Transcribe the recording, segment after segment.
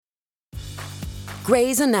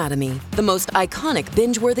Grey's Anatomy, the most iconic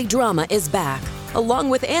binge-worthy drama, is back,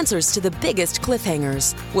 along with answers to the biggest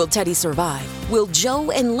cliffhangers. Will Teddy survive? Will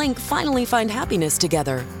Joe and Link finally find happiness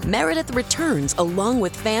together? Meredith returns along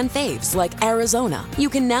with fan faves like Arizona. You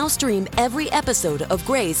can now stream every episode of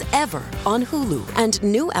Grey's ever on Hulu, and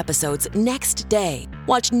new episodes next day.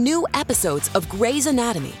 Watch new episodes of Grey's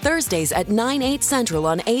Anatomy Thursdays at 9/8 Central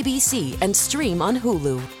on ABC and stream on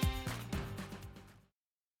Hulu.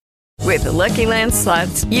 With the Lucky Land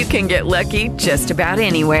Slots, you can get lucky just about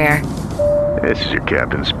anywhere. This is your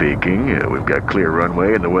captain speaking. We've got clear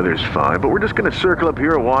runway and the weather's fine, but we're just going to circle up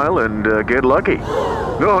here a while and get lucky.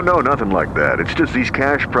 No, nothing like that. It's just these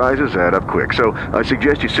cash prizes add up quick. So I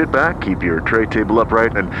suggest you sit back, keep your tray table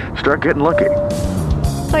upright, and start getting lucky.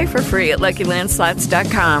 Play for free at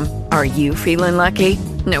LuckyLandSlots.com. Are you feeling lucky?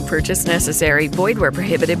 No purchase necessary. Void where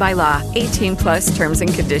prohibited by law. 18 plus terms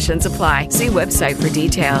and conditions apply. See website for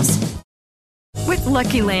details. With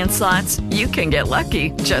Lucky Land Slots, you can get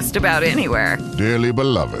lucky just about anywhere. Dearly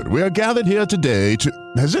beloved, we are gathered here today to...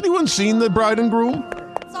 Has anyone seen the bride and groom?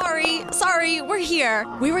 Sorry, we're here.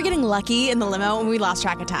 We were getting lucky in the limo and we lost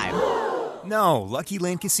track of time. No, Lucky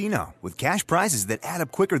Land Casino, with cash prizes that add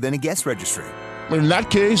up quicker than a guest registry. In that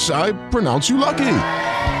case, I pronounce you lucky.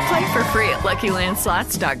 Play for free at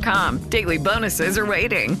LuckyLandSlots.com. Daily bonuses are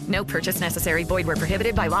waiting. No purchase necessary. Void where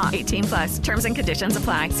prohibited by law. 18 plus. Terms and conditions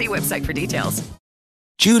apply. See website for details.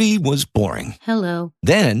 Judy was boring. Hello.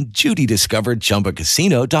 Then Judy discovered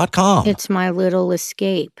ChumbaCasino.com. It's my little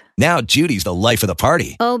escape. Now Judy's the life of the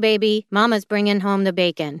party. Oh, baby, mama's bringing home the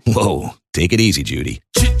bacon. Whoa, take it easy, Judy.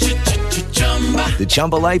 The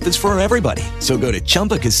Chumba life is for everybody. So go to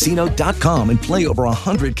ChumbaCasino.com and play over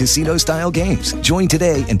 100 casino-style games. Join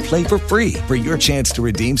today and play for free for your chance to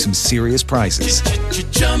redeem some serious prizes.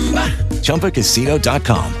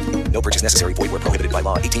 ChumbaCasino.com. No purchase necessary. Void where prohibited by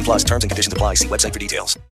law. 18 plus terms and conditions apply. See website for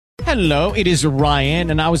details. Hello, it is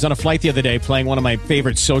Ryan, and I was on a flight the other day playing one of my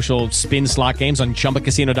favorite social spin slot games on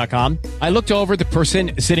ChumbaCasino.com. I looked over at the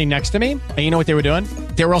person sitting next to me, and you know what they were doing?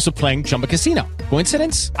 They were also playing Chumba Casino.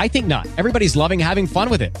 Coincidence? I think not. Everybody's loving having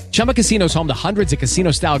fun with it. Chumba Casino is home to hundreds of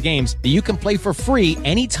casino-style games that you can play for free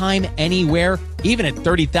anytime, anywhere, even at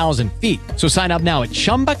 30,000 feet. So sign up now at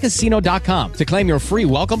ChumbaCasino.com to claim your free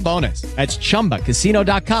welcome bonus. That's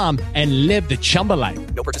ChumbaCasino.com and live the Chumba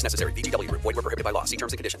life. No purchase necessary. VGW. Void where prohibited by law. See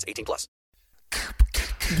terms and conditions. 18 plus.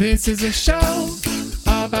 This is a show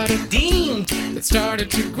about a team that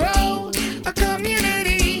started to grow a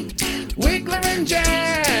community. Wiggler and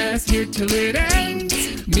Jazz here till it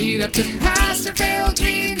ends. Meet up to pass or fail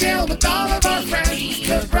Greendale with all of our friends.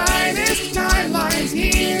 The brightest timelines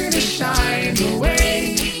here to shine the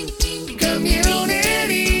way.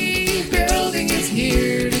 Community building is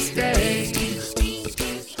here to stay.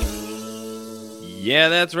 Yeah,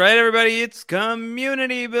 that's right, everybody. It's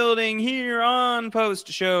community building here on Post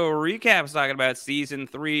Show Recaps, talking about Season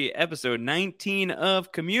 3, Episode 19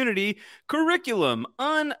 of Community Curriculum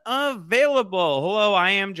Unavailable. Hello,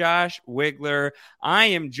 I am Josh Wiggler. I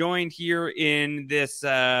am joined here in this...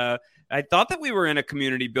 I thought that we were in a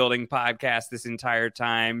community building podcast this entire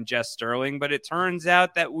time, Jess Sterling, but it turns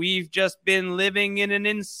out that we've just been living in an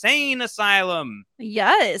insane asylum.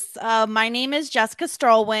 Yes. My name is Jessica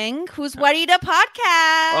Strollwing, who's ready to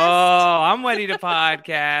podcast. Oh, I'm ready to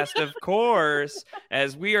podcast, of course,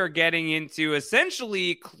 as we are getting into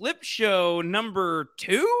essentially clip show number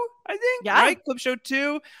 2. I think, yeah. Right? Clip show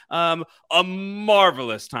 2. A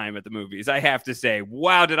marvelous time at the movies, I have to say.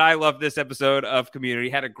 Wow, did I love this episode of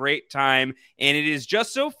Community. Had a great time. And it is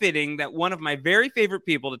just so fitting that one of my very favorite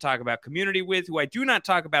people to talk about Community with, who I do not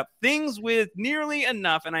talk about things with nearly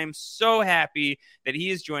enough, and I'm so happy that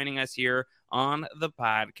he is joining us here on the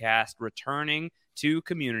podcast, returning to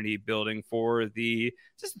community building for the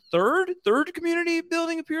third community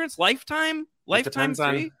building appearance, lifetime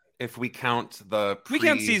 3. If we count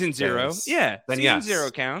season 0, yeah, then season yes.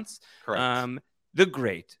 0 counts. Correct. The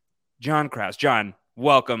great John Krause. John,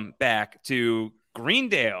 welcome back to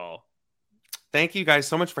Greendale. Thank you guys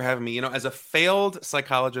so much for having me. You know, as a failed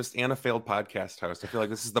psychologist and a failed podcast host, I feel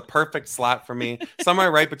like this is the perfect slot for me.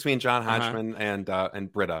 Somewhere right between John Hodgman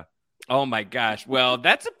and Britta. Oh my gosh. Well,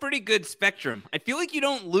 that's a pretty good spectrum. I feel like you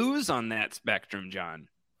don't lose on that spectrum, John.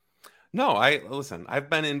 No, listen, I've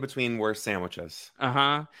been in between worse sandwiches.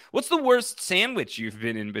 What's the worst sandwich you've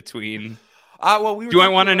been in between? Do I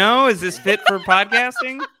want to know? Is this fit for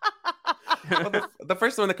podcasting? Well, the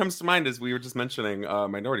first one that comes to mind is we were just mentioning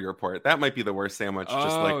Minority Report. That might be the worst sandwich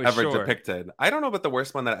ever depicted. I don't know about the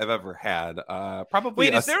worst one that I've ever had. Probably.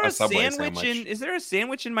 Wait, is there a Subway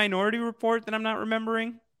sandwich in Minority Report that I'm not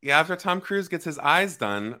remembering? Yeah, after Tom Cruise gets his eyes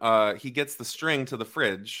done, he gets the string to the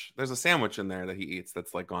fridge. There's a sandwich in there that he eats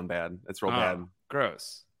that's like gone bad. It's real bad.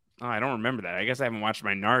 Gross. Oh, I don't remember that. I guess I haven't watched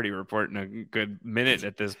Minority Report in a good minute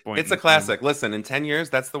at this point. It's a classic. Listen, in 10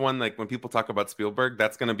 years, that's the one, like, when people talk about Spielberg,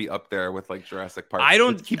 that's going to be up there with, like, Jurassic Park.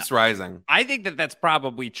 It keeps rising. I think that that's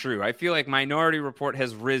probably true. I feel like Minority Report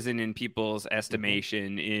has risen in people's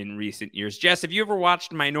estimation in recent years. Jess, have you ever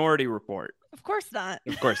watched Minority Report? Of course not.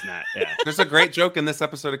 Of course not, yeah. There's a great joke in this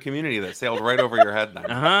episode of Community that sailed right over your head then.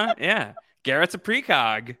 Yeah. Garrett's a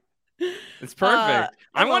precog. It's perfect.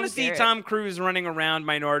 I want to see Garrett. Tom Cruise running around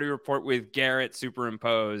Minority Report with Garrett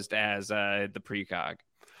superimposed as the precog.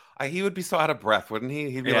 He would be so out of breath, wouldn't he?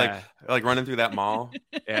 He'd be like running through that mall.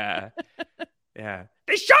 Yeah.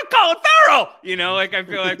 They shot Colin Farrell. I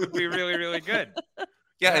feel like would be really, really good.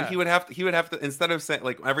 Yeah, and he would have to instead of saying,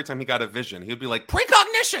 like, every time he got a vision, he would be like,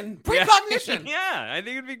 precognition. Yeah, I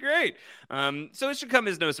think it'd be great. So it should come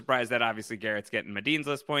as no surprise that obviously Garrett's getting Madine's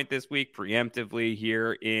List point this week preemptively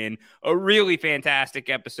here in a really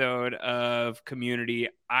fantastic episode of Community.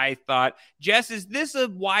 I thought, Jess, is this a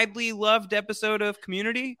widely loved episode of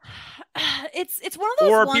Community? It's one of those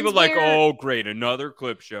or ones people where like, oh, great, another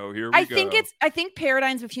clip show. Here we go. I think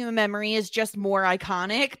Paradigms of Human Memory is just more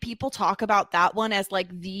iconic. People talk about that one as like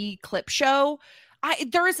the clip show.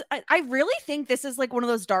 I really think this is like one of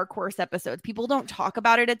those dark horse episodes. People don't talk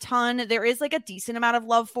about it a ton. There is like a decent amount of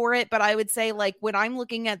love for it, but I would say, like, when I'm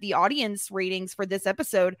looking at the audience ratings for this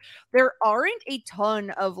episode, there aren't a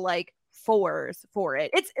ton of like 4s for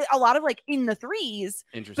it. It's a lot of like in the 3s,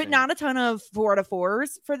 but not a ton of 4 out of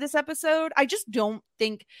 4s for this episode. I just don't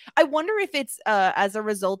think. I wonder if it's as a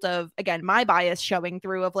result of, again, my bias showing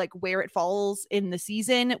through of like where it falls in the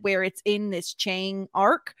season, where it's in this Chang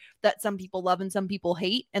arc that some people love and some people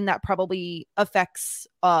hate, and that probably affects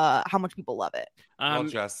how much people love it. Well,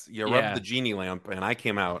 Jess, you rubbed the genie lamp, and I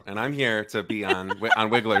came out, and I'm here to be on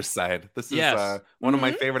Wiggler's side. This is one of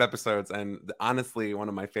my favorite episodes, and honestly, one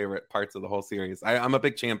of my favorite parts of the whole series. I'm a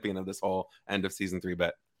big champion of this whole end of season 3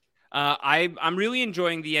 bit. I'm really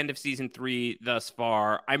enjoying the end of season 3 thus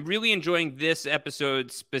far. I'm really enjoying this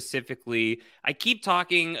episode specifically. I keep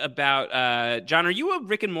talking about John. Are you a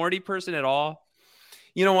Rick and Morty person at all?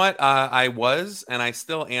 You know what? I was, and I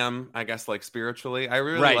still am, I guess, like, spiritually. I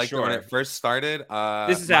really liked it when it first started.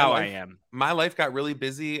 This is how I am. My life got really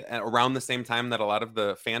busy around the same time that a lot of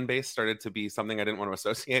the fan base started to be something I didn't want to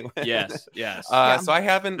associate with. Yes. So I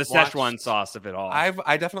haven't the Szechuan sauce of it all.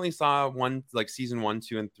 I definitely saw one, like, season 1,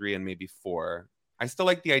 2, and 3, and maybe 4. I still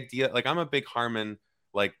like the idea. Like, I'm a big Harmon,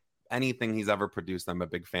 like, anything he's ever produced, I'm a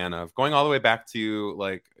big fan of. Going all the way back to,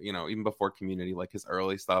 like, even before Community, like his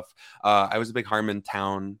early stuff. I was a big Harmon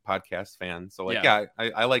Town podcast fan. So, like,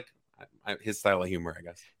 I like his style of humor, I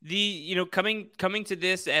guess. The coming to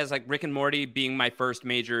this as like Rick and Morty being my first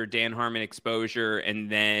major Dan Harmon exposure, and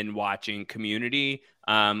then watching Community.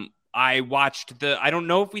 I watched I don't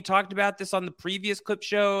know if we talked about this on the previous clip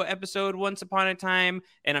show episode Once Upon a Time,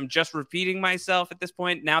 and I'm just repeating myself at this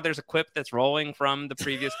point. Now there's a clip that's rolling from the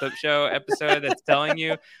previous clip show episode that's telling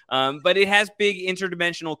you. But it has big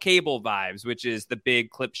interdimensional cable vibes, which is the big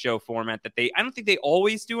clip show format that I don't think they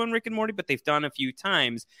always do on Rick and Morty, but they've done a few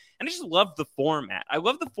times. And I just love the format. I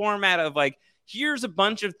love the format of, like, here's a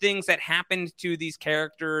bunch of things that happened to these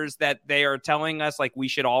characters that they are telling us like we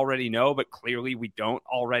should already know, but clearly we don't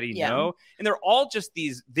already know. And they're all just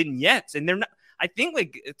these vignettes, and they're not. I think,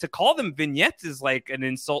 like, to call them vignettes is like an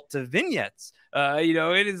insult to vignettes.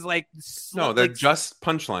 It is like, no, they're just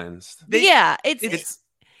punchlines.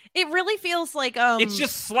 It really feels like it's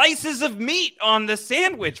just slices of meat on the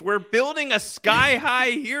sandwich. We're building a sky-high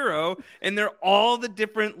hero, and they're all the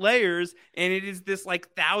different layers, and it is this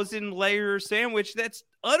like 1,000-layer sandwich that's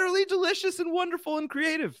utterly delicious and wonderful and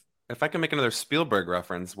creative. If I can make another Spielberg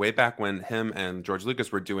reference, way back when him and George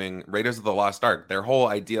Lucas were doing Raiders of the Lost Ark, their whole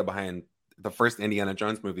idea behind the first Indiana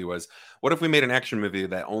Jones movie was, what if we made an action movie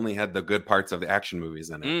that only had the good parts of the action movies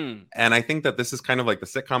in it? And I think that this is kind of like the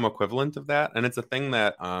sitcom equivalent of that. And it's a thing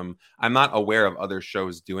that I'm not aware of other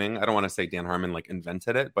shows doing. I don't want to say Dan Harmon like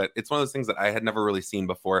invented it, but it's one of those things that I had never really seen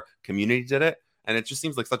before Community did it. And it just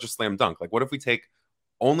seems like such a slam dunk. Like, what if we take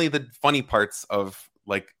only the funny parts of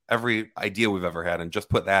like every idea we've ever had and just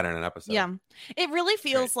put that in an episode? Yeah, it really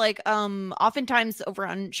feels like oftentimes over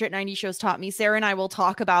on Shit 90 Shows Taught Me, Sarah and I will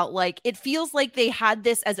talk about, like, it feels like they had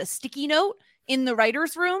this as a sticky note in the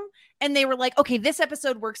writer's room and they were like, okay, this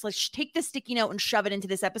episode works. Let's take this sticky note and shove it into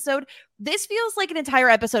this episode. This feels like an entire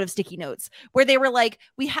episode of sticky notes where they were like,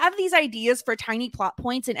 we have these ideas for tiny plot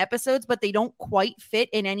points in episodes, but they don't quite fit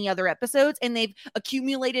in any other episodes. And they've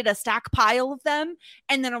accumulated a stack pile of them.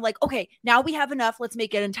 And then are like, okay, now we have enough. Let's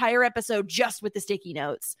make an entire episode just with the sticky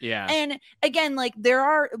notes. Yeah. And again, like there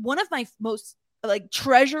are one of my most like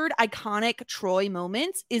treasured iconic Troy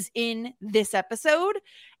moments is in this episode.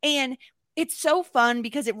 And it's so fun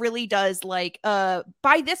because it really does like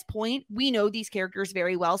by this point we know these characters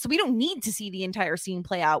very well, so we don't need to see the entire scene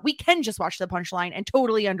play out. We can just watch the punchline and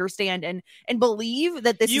totally understand and believe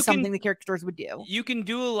that this is something the characters would do. You can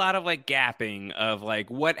do a lot of like gapping of like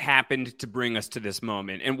what happened to bring us to this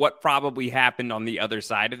moment and what probably happened on the other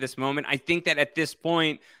side of this moment. I think that at this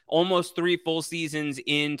point, almost 3 full seasons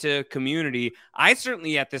into Community, I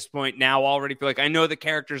certainly at this point now already feel like I know the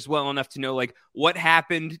characters well enough to know like what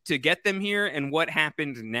happened to get them here and what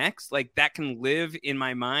happened next. Like that can live in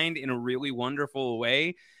my mind in a really wonderful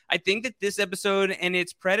way. I think that this episode and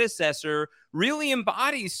its predecessor really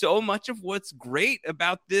embodies so much of what's great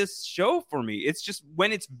about this show for me. It's just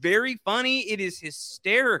when it's very funny, it is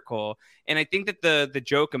hysterical. And I think that the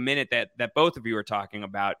joke a minute that both of you are talking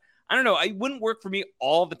about, I don't know, it wouldn't work for me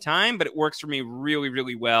all the time, but it works for me really,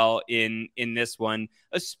 really well in this one,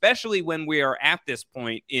 especially when we are at this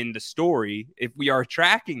point in the story. If we are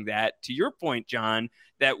tracking that, to your point, John,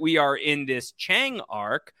 that we are in this Chang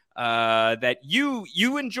arc that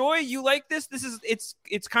you enjoy, you like this.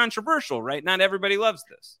 It's controversial, right? Not everybody loves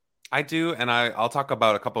this. I do, and I'll talk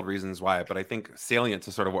about a couple of reasons why, but I think salient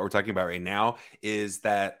to sort of what we're talking about right now is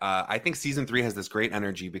that I think season 3 has this great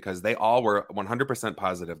energy because they all were 100%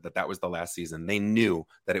 positive that was the last season. They knew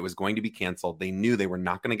that it was going to be canceled. They knew they were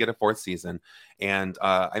not going to get a 4th season, and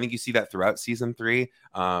I think you see that throughout season 3,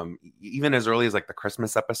 even as early as like the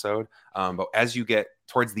Christmas episode, but as you get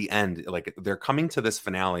towards the end, like they're coming to this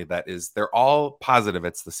finale they're all positive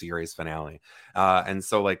it's the series finale. And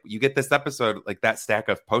so like you get this episode, like that stack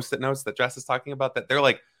of Post-it notes that Jess is talking about, that they're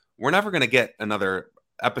like, we're never going to get another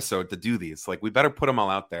episode to do these. Like we better put them all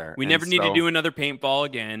out there. We never need to do another paintball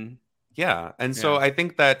again. Yeah. And so I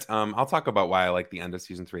think that I'll talk about why I like the end of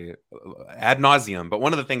season 3 ad nauseum. But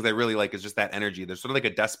one of the things I really like is just that energy. There's sort of like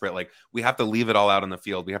a desperate, like we have to leave it all out on the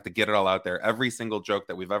field. We have to get it all out there. Every single joke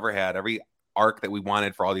that we've ever had, every arc that we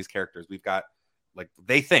wanted for all these characters, we've got, like,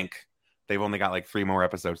 they think they've only got like 3 more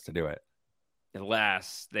episodes to do it.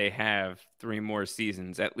 Alas, they have 3 more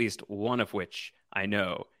seasons, at least one of which I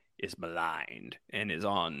know is maligned and is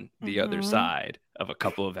on the other side of a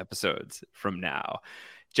couple of episodes from now.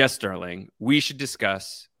 Jess Sterling, we should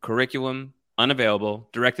discuss Curriculum Unavailable,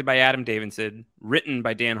 directed by Adam Davidson, written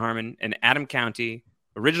by Dan Harmon and Adam County,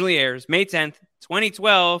 originally airs May 10th,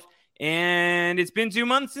 2012, and it's been 2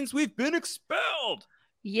 months since we've been expelled.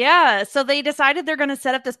 Yeah, so they decided they're going to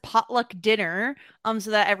set up this potluck dinner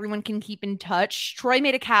so that everyone can keep in touch. Troy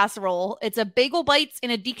made a casserole. It's a bagel bites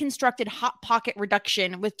in a deconstructed Hot Pocket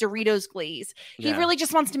reduction with Doritos glaze. He really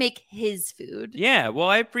just wants to make his food. Yeah, well,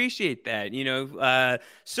 I appreciate that. You know,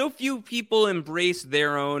 so few people embrace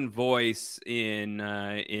their own voice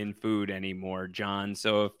in food anymore, John.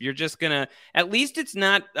 So if you're just going to, at least it's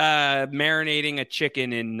not marinating a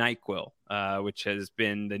chicken in NyQuil. Which has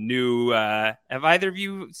been the new, have either of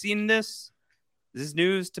you seen this? Is this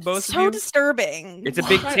news to both of you? So disturbing. It's a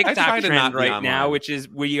big TikTok trend right now, which is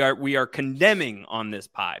we are condemning on this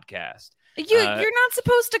podcast. You're not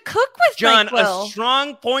supposed to cook with John, NyQuil. A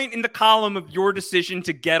strong point in the column of your decision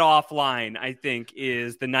to get offline, I think,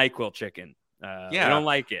 is the NyQuil chicken. I don't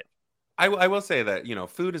like it. I will say that, you know,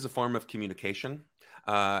 food is a form of communication.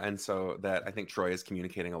 And so that I think Troy is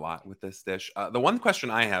communicating a lot with this dish. The one question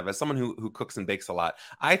I have, as someone who cooks and bakes a lot,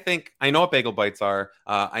 I know what bagel bites are.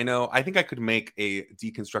 I think I could make a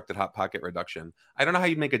deconstructed Hot Pocket reduction. I don't know how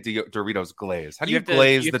you'd make a Doritos glaze. How do you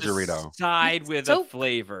glaze the Dorito? Side with a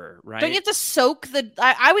flavor, right? Don't you have to soak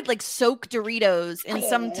I would like soak Doritos in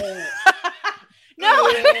some...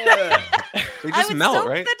 No, they just melt, soak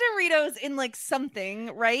right? The Doritos in like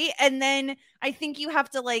something, right? And then I think you have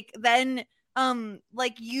to like then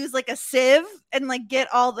like use like a sieve and like get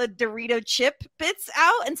all the Dorito chip bits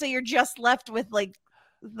out, and so you're just left with like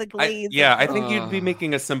the glaze. I think you'd be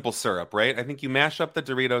making a simple syrup, right? I think you mash up the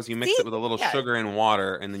Doritos, you mix it with a little sugar and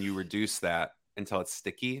water, and then you reduce that until it's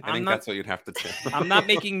sticky. I think that's what you'd have to do. I'm not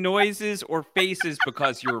making noises or faces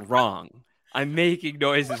because you're wrong. I'm making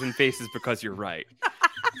noises and faces because you're right.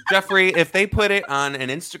 Jeffrey, if they put it on an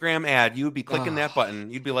Instagram ad, you would be clicking that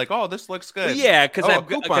button. You'd be like, "Oh, this looks good." Yeah, because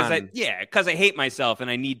I hate myself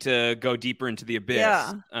and I need to go deeper into the abyss.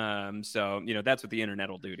 Yeah. So you know that's what the internet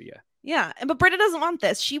will do to you. Yeah, but Britta doesn't want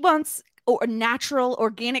this. She wants or natural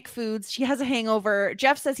organic foods. She has a hangover.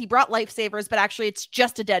 Jeff says he brought lifesavers, but actually it's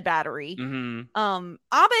just a dead battery.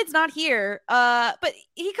 Abed's not here, but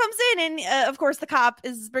he comes in, and of course the cop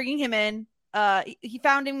is bringing him in. He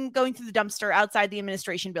found him going through the dumpster outside the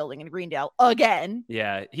administration building in Greendale again.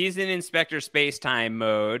 Yeah, he's in Inspector Spacetime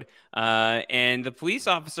mode, and the police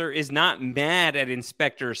officer is not mad at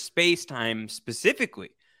Inspector Spacetime specifically.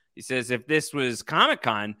 He says, if this was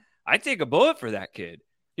Comic-Con, I'd take a bullet for that kid.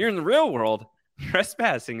 Here in the real world,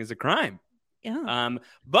 trespassing is a crime. Yeah.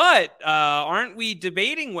 But aren't we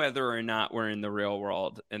debating whether or not we're in the real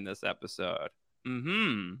world in this episode?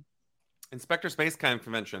 Inspector Spacetime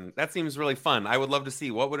Convention. That seems really fun. I would love to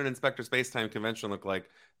see what would an Inspector Spacetime Convention look like.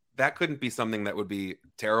 That couldn't be something that would be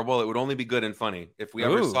terrible. It would only be good and funny. If we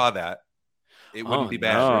ever saw that, it wouldn't be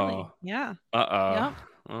bad. No. Yeah. Yep.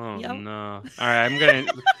 Oh no! All right,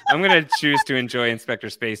 I'm gonna choose to enjoy Inspector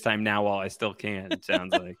Spacetime now while I still can. It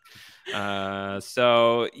sounds like.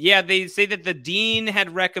 So yeah, they say that the dean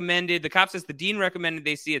had recommended. The cop says the dean recommended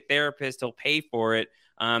they see a therapist. He'll pay for it.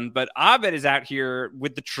 But Abed is out here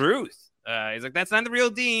with the truth. He's like, that's not the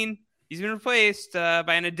real dean. He's been replaced by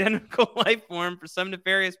an identical life form for some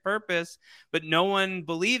nefarious purpose, but no one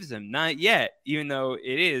believes him, not yet. Even though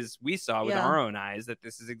we saw with our own eyes that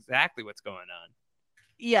this is exactly what's going on.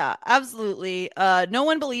 Yeah, absolutely. No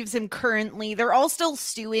one believes him currently. They're all still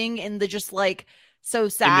stewing in the just like so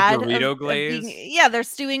sad in the Dorito glaze. They're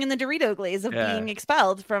stewing in the Dorito glaze of being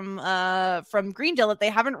expelled from Greendale, that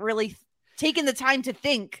they haven't really taken the time to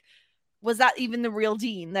think, was that even the real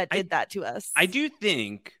dean that did that to us? I do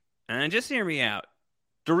think, and just hear me out,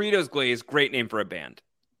 Doritos Glaze, great name for a band.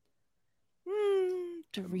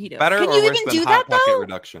 Doritos. Better Can or you worse even than do Hot that Pocket though?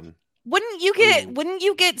 Reduction? Wouldn't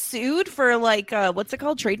you get sued for like what's it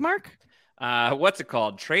called, trademark? What's it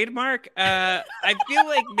called, trademark? I feel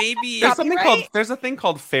like maybe there's a thing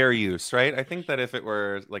called fair use, right? I think that if it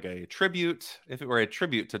were like a tribute to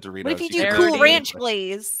Doritos, what if you do Cool Ranch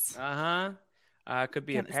Glaze? Could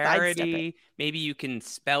be a parody. Maybe you can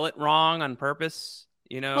spell it wrong on purpose.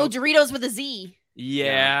 You know, Doritos with a Z.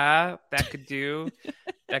 Yeah, that could do.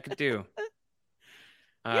 That could do.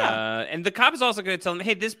 And the cop is also going to tell him,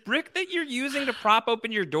 hey, this brick that you're using to prop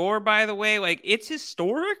open your door, by the way, like it's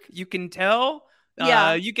historic. You can tell.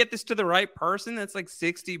 You get this to the right person. That's like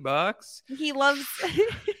 $60. He loves.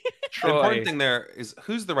 The important thing there is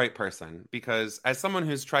who's the right person, because as someone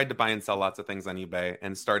who's tried to buy and sell lots of things on eBay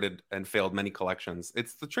and started and failed many collections,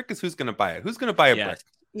 the trick is who's going to buy it. Who's going to buy a brick?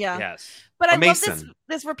 Yeah. Yes. But I love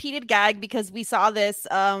this repeated gag, because we saw this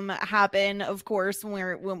happen, of course,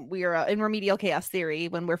 when we're in Remedial Chaos Theory,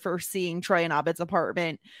 when we're first seeing Troy and Abed's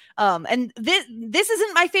apartment. And this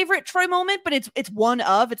isn't my favorite Troy moment, but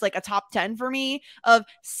it's like a top 10 for me of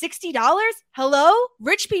 $60. Hello,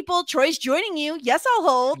 rich people. Troy's joining you. Yes, I'll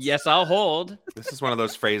hold. Yes, I'll hold. This is one of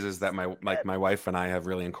those phrases that my wife and I have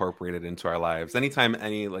really incorporated into our lives. Anytime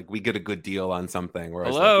we get a good deal on something, where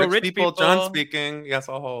hello, rich people, John speaking. Yes,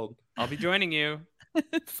 I'll hold. I'll be joining you.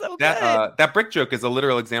 It's so good. That brick joke is a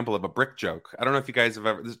literal example of a brick joke. I don't know if you guys have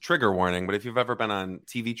ever, this is a trigger warning, but if you've ever been on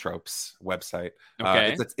TV Tropes website,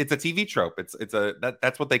 it's a TV trope.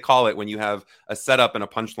 That's what they call it when you have a setup and a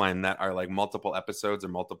punchline that are like multiple episodes or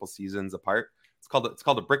multiple seasons apart. It's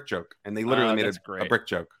called a brick joke, and they literally made a brick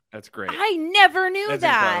joke. That's great. I never knew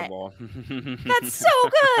that. Incredible. That's so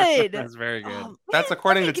good. That's very good. That's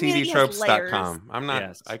according to TVTropes.com. I'm not.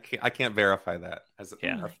 Yes. I can't verify that.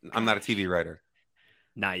 I'm not a TV writer.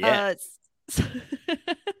 Not yet.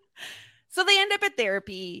 So they end up at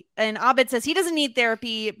therapy, and Abed says he doesn't need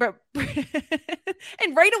therapy, but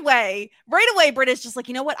and right away, Britt is just like,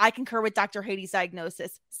 you know what? I concur with Dr. Hady's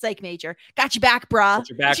diagnosis. Psych major. Got your back, brah. Got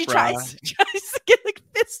your back, she brah. tries to get like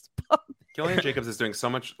fist bump. Gillian Jacobs is doing so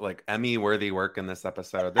much like Emmy-worthy work in this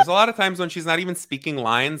episode. There's a lot of times when she's not even speaking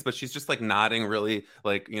lines, but she's just like nodding, really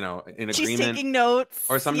like, in agreement. She's taking notes.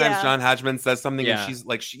 Or sometimes John Hodgman says something and she's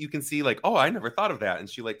like, you can see like, oh, I never thought of that, and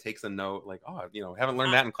she like takes a note, like, oh, haven't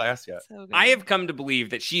learned that in class yet. So I have come to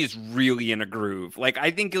believe that she is really in a groove. Like,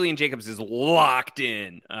 I think Gillian Jacobs is locked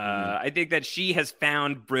in. I think that she has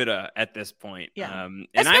found Britta at this point. Yeah, and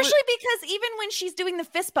especially because even when she's doing the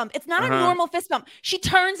fist bump, it's not a normal fist bump. She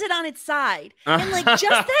turns it on its side, and like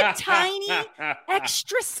just that tiny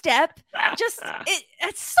extra step,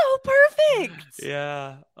 it's so perfect.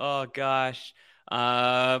 Yeah. Oh gosh.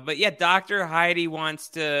 But yeah, Dr. Heidi wants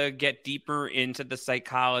to get deeper into the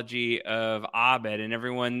psychology of Abed, and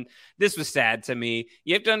everyone, this was sad to me.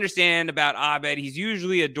 You have to understand about Abed. He's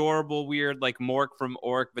usually adorable, weird, like Mork from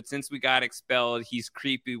Ork, but since we got expelled, he's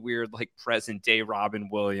creepy, weird, like present day Robin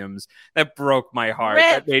Williams. That broke my heart.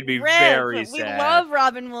 That made me very sad. We love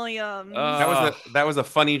Robin Williams. That was a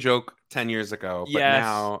funny joke 10 years ago, but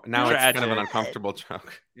now it's kind of an uncomfortable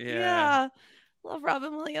joke. Yeah. Love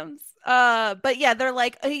Robin Williams. But yeah, they're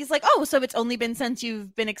like, he's like, oh, so it's only been since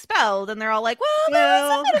you've been expelled, and they're all like, well,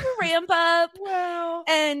 there's a bit of a ramp up. Well,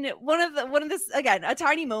 and one of this again, a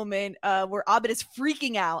tiny moment where Abed is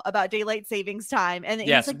freaking out about daylight savings time, and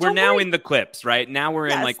yes, he's like, we're now in the clips, right? Now we're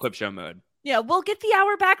in like clip show mode. Yeah, we'll get the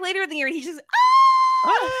hour back later in the year, and he's just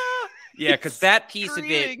yeah, because that piece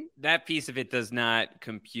of it does not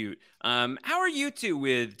compute. How are you two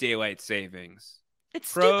with daylight savings?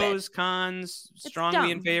 It's pros, stupid. Cons, It's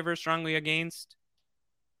strongly in dumb. favor, strongly against.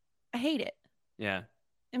 I hate it. Yeah.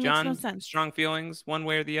 It John, makes no sense. strong feelings one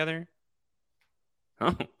way or the other?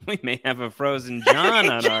 Oh, we may have a frozen John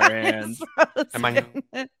on our hands.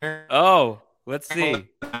 Oh, let's see.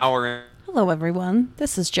 Hello, everyone.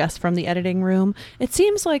 This is Jess from the editing room. It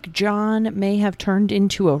seems like John may have turned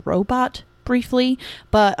into a robot briefly,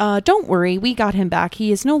 but don't worry, we got him back.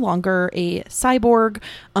 He is no longer a cyborg.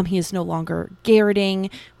 He is no longer garroting.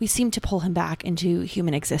 We seem to pull him back into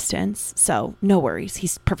human existence, so no worries.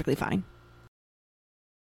 He's perfectly fine.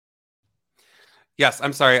 Yes,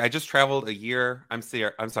 I'm sorry. I just traveled a year. I'm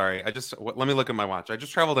sorry. Let me look at my watch. I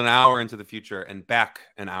just traveled an hour into the future and back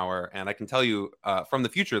an hour, and I can tell you from the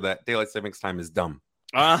future that daylight savings time is dumb.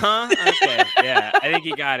 Okay. Yeah. I think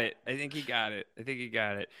he got it.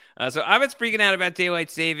 So Abed's freaking out about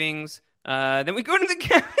daylight savings. Then we go to the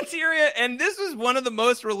cafeteria, and this was one of the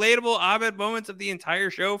most relatable Abed moments of the entire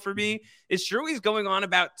show for me. Is Shirley's going on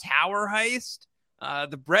about Tower Heist,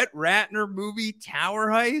 the Brett Ratner movie Tower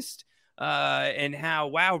Heist, and how,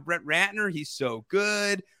 wow, Brett Ratner, he's so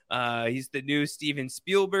good. He's the new Steven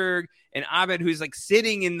Spielberg, and Abed, who's like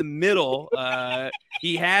sitting in the middle,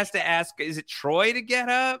 he has to ask, is it Troy to get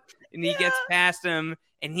up? And he gets past him,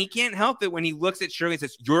 and he can't help it when he looks at Shirley and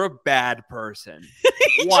says, you're a bad person.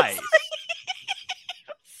 Twice.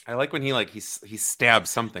 I like when he stabs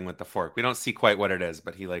something with the fork. We don't see quite what it is,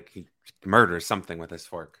 but he murders something with his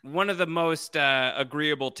fork. One of the most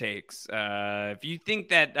agreeable takes. If you think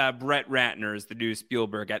that Brett Ratner is the new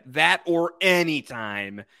Spielberg at that or any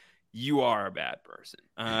time, you are a bad person.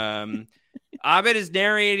 Abed is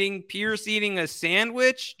narrating Pierce eating a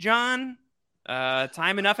sandwich, John.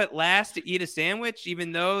 Time enough at last to eat a sandwich,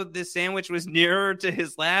 even though this sandwich was nearer to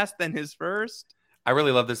his last than his first. I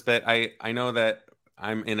really love this bit. I know that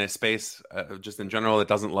I'm in a space just in general that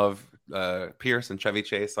doesn't love Pierce and Chevy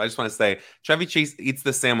Chase. So I just want to say Chevy Chase eats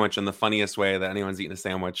the sandwich in the funniest way that anyone's eaten a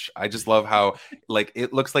sandwich. I just love how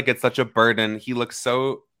it looks like it's such a burden. He looks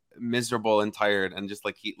so miserable and tired, and just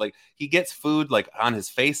he gets food on his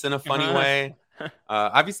face in a funny way.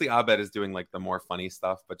 Obviously Abed is doing the more funny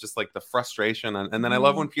stuff, but just the frustration, and then I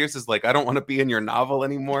love when Pierce is I don't want to be in your novel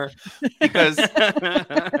anymore, because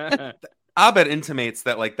Abed intimates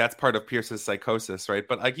that that's part of Pierce's psychosis, right?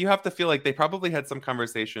 But you have to feel like they probably had some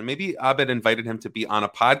conversation. Maybe Abed invited him to be on a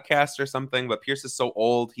podcast or something, but Pierce is so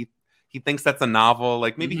old, he thinks that's a novel.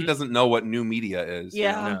 Maybe he doesn't know what new media is.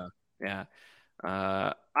 Yeah.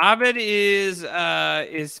 Abed is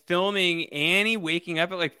filming Annie waking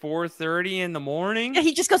up at 4:30 in the morning. Yeah,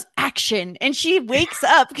 he just goes action, and she wakes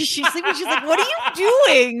up because she's sleeping. She's like, "What are you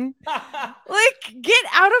doing? Get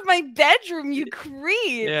out of my bedroom, you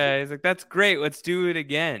creep!" Yeah, he's like, "That's great. Let's do it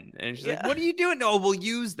again." And she's like, "What are you doing?" "No, we'll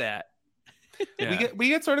use that." Yeah. We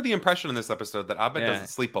get sort of the impression in this episode that Abed doesn't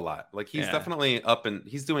sleep a lot. He's definitely up, and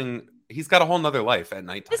he's got a whole nother life at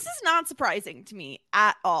nighttime. This is not surprising to me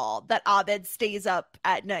at all that Abed stays up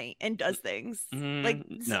at night and does things.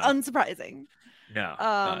 It's unsurprising.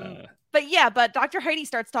 No. But Dr. Heidi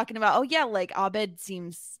starts talking about, Abed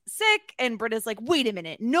seems sick, and Britta's like, wait a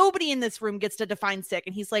minute, nobody in this room gets to define sick.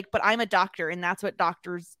 And he's like, but I'm a doctor, and that's what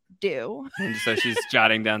doctors do. And so she's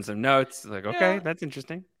jotting down some notes. Okay, that's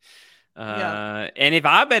interesting. And if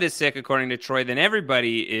Abed is sick, according to Troy, then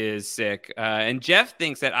everybody is sick. And Jeff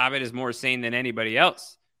thinks that Abed is more sane than anybody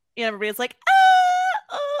else. Yeah, everybody's like,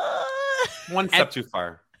 one step too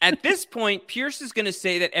far. At this point, Pierce is going to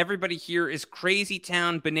say that everybody here is Crazy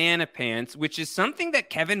Town Banana Pants, which is something that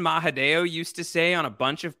Kevin Mahadeo used to say on a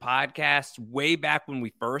bunch of podcasts way back when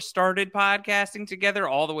we first started podcasting together,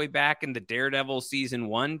 all the way back in the Daredevil season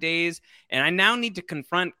 1 days. And I now need to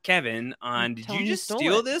confront Kevin on, did you just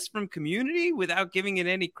steal this from Community without giving it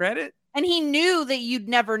any credit? And he knew that you'd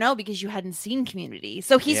never know because you hadn't seen Community.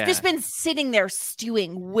 So he's just been sitting there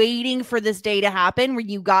stewing, waiting for this day to happen where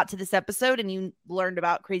you got to this episode and you learned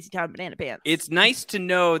about Crazy Town Banana Pants. It's nice to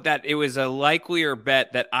know that it was a likelier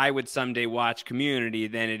bet that I would someday watch Community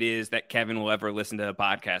than it is that Kevin will ever listen to a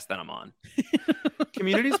podcast that I'm on.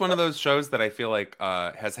 Community is one of those shows that I feel like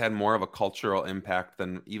has had more of a cultural impact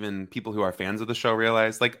than even people who are fans of the show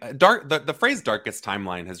realize. Like the phrase "darkest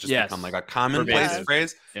timeline" has just become like a commonplace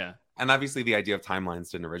phrase. Yeah. And obviously the idea of timelines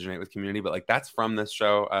didn't originate with Community, but like that's from this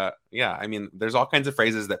show. Yeah, I mean, there's all kinds of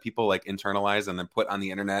phrases that people like internalize and then put on the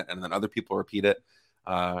internet, and then other people repeat it,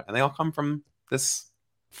 and they all come from this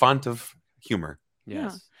font of humor.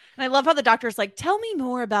 Yes. Yeah. And I love how the doctor's like, tell me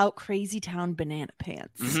more about Crazy Town Banana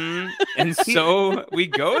Pants. Mm-hmm. And so we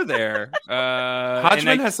go there.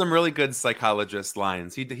 Hodgman has some really good psychologist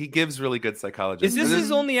lines. He gives really good psychologist. Is this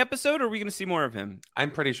his only episode, or are we going to see more of him?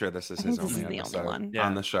 I'm pretty sure this is his only episode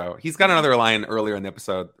on the show. He's got another line earlier in the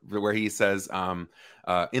episode where he says,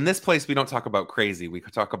 in this place, we don't talk about crazy. We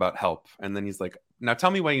could talk about help. And then he's like, now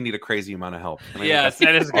tell me why you need a crazy amount of help. Yes,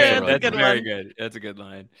 that is good. Really That's very good. That's a good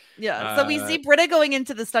line. Yeah. So we see Britta going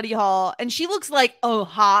into the study hall, and she looks like a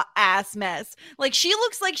hot ass mess. Like she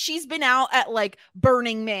looks like she's been out at like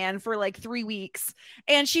Burning Man for like 3 weeks.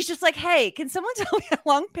 And she's just like, hey, can someone tell me how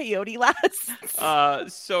long peyote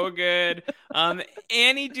lasts? So good.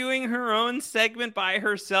 Annie doing her own segment by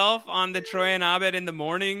herself on the Troy and Abed in the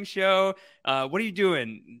Morning show. What are you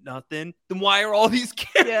doing? Nothing. Then why are all these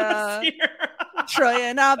cameras here? Troy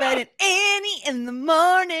and Abed and Annie in the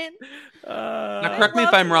morning. Now, correct me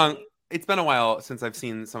if I'm wrong. It's been a while since I've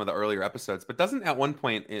seen some of the earlier episodes, but doesn't at one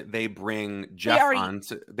point they bring Jeff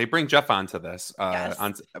onto this,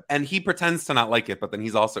 and he pretends to not like it, but then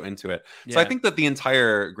he's also into it. Yeah. So I think that the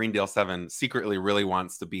entire Greendale 7 secretly really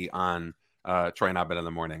wants to be on Troy and Abed in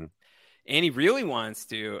the Morning. Annie really wants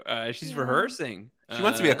to. She's rehearsing. She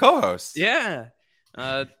wants to be a co-host. Yeah.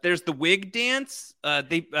 There's the wig dance.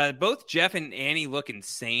 They both Jeff and Annie look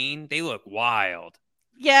insane. They look wild.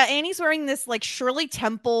 Yeah, Annie's wearing this like Shirley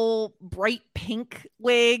Temple bright pink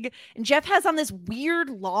wig, and Jeff has on this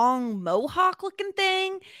weird long mohawk looking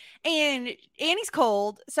thing. And Annie's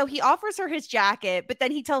cold, so he offers her his jacket, but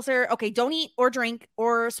then he tells her, okay, don't eat or drink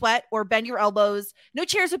or sweat or bend your elbows. No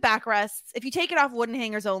chairs with backrests. If you take it off, wooden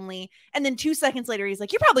hangers only. And then 2 seconds later, he's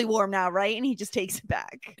like, you're probably warm now, right? And he just takes it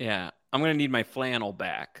back. Yeah, I'm going to need my flannel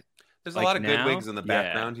back. There's a lot of good wigs in the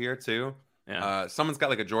background here, too. Yeah. Someone's got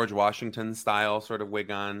like a George Washington style sort of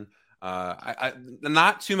wig on. I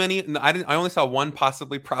not too many. I only saw one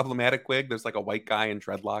possibly problematic wig. There's like a white guy in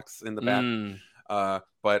dreadlocks in the back.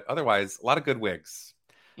 But otherwise, a lot of good wigs.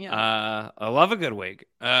 Yeah. I love a good wig.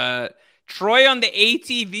 Troy on the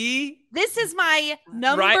ATV. This is my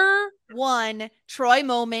number one Troy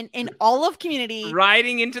moment in all of Community.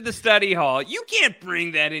 Riding into the study hall. You can't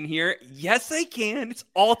bring that in here. Yes, I can. It's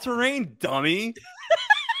all terrain, dummy.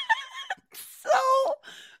 So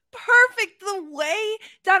perfect the way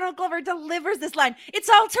Donald Glover delivers this line. It's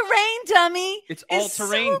all terrain, dummy. It's all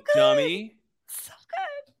terrain, dummy. So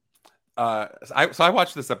good. So I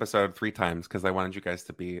watched this episode 3 times because I wanted you guys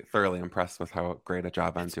to be thoroughly impressed with how great a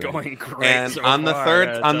job I'm doing. Going great. And so on the far,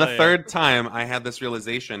 third time, I had this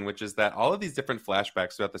realization, which is that all of these different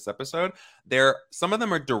flashbacks throughout this episode, some of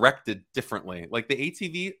them are directed differently. Like the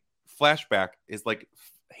ATV flashback is like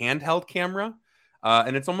handheld camera.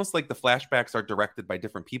 And it's almost like the flashbacks are directed by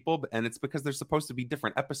different people, and it's because they're supposed to be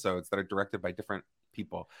different episodes that are directed by different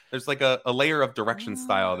people. There's like a layer of direction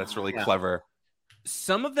style that's really clever.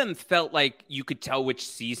 Some of them felt like you could tell which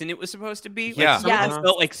season it was supposed to be. Yeah. Like some of them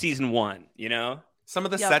felt like season 1, you know? Some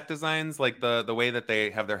of the set designs, like the way that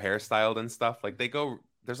they have their hair styled and stuff, like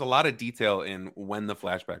there's a lot of detail in when the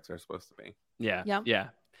flashbacks are supposed to be. Yeah. Yep. Yeah.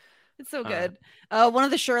 It's so good. One of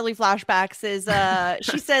the Shirley flashbacks is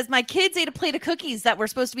she says, my kids ate a plate of cookies that were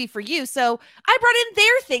supposed to be for you. So I brought in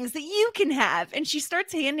their things that you can have. And she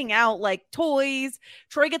starts handing out like toys.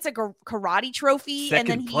 Troy gets a karate trophy.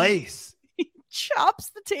 Second and then place. He chops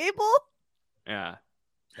the table. Yeah.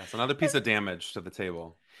 That's another piece of damage to the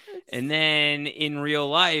table. And then in real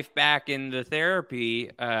life, back in the therapy,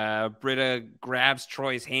 Britta grabs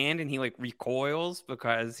Troy's hand and he like recoils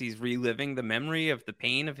because he's reliving the memory of the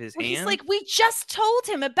pain of his hand. He's like, we just told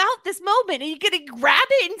him about this moment. Are you going to grab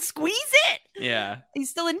it and squeeze it? Yeah. He's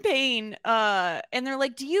still in pain. And they're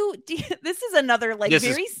like, do you this is another like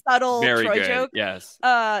very subtle Troy joke. Yes.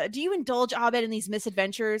 Do you indulge Abed in these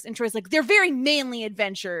misadventures? And Troy's like, they're very manly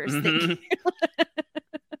adventures. Mm-hmm.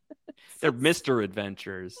 They're Mr.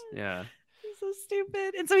 Adventures. Yeah. He's so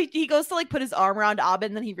stupid. And so he goes to like put his arm around Abed,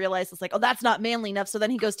 and then he realizes like, oh, that's not manly enough. So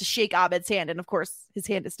then he goes to shake Abed's hand. And of course, his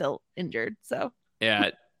hand is still injured. So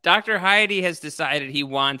yeah. Dr. Heidi has decided he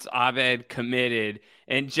wants Abed committed,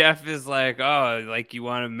 and Jeff is like, "Oh, like you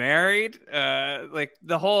want him married? Like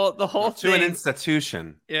the whole to thing, an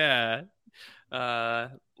institution." yeah,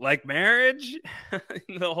 like marriage.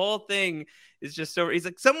 The whole thing is just so. He's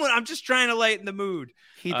like, I'm just trying to lighten the mood.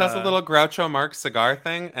 He does a little Groucho Marx cigar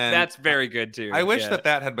thing, and that's very good too. I wish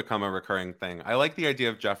that had become a recurring thing. I like the idea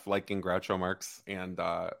of Jeff liking Groucho Marx, and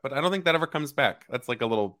but I don't think that ever comes back. That's like a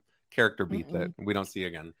little character beat that we don't see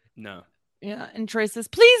again. No. Yeah, and Troy says,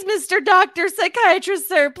 "Please, Mr. Doctor, psychiatrist,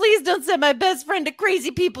 sir, please don't send my best friend to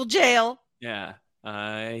crazy people jail." Yeah,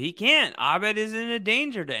 he can't. Abed isn't a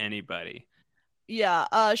danger to anybody.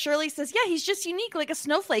 Yeah, Shirley says, "Yeah, he's just unique, like a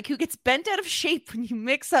snowflake who gets bent out of shape when you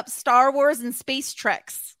mix up Star Wars and Space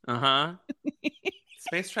Treks."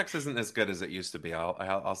 Space Treks isn't as good as it used to be.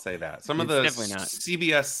 I'll say that. Some of It's the definitely not.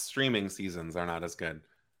 CBS streaming seasons are not as good.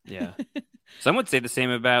 Yeah. Some would say the same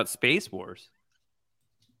about Space Wars.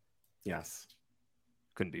 Yes.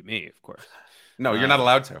 Couldn't be me, of course. No, you're not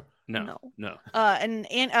allowed to. No.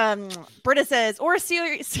 And Britta says, "Or a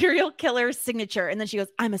serial killer's signature," and then she goes,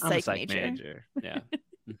 "I'm a psych major." Yeah.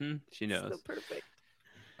 She knows. So perfect.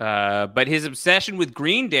 But his obsession with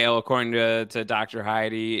Greendale, according to Dr.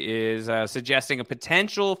 Heidi, is suggesting a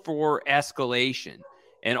potential for escalation.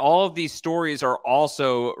 And all of these stories are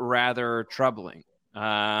also rather troubling.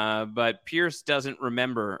 But Pierce doesn't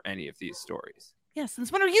remember any of these stories. Yeah,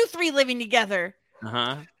 since when are you three living together?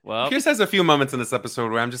 Well, Pierce has a few moments in this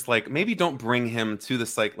episode where I'm just like, maybe don't bring him to the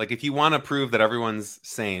psych. Like, if you want to prove that everyone's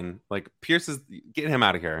sane, like Pierce is, get him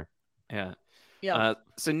out of here. Yeah. Yeah.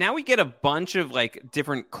 So now we get a bunch of like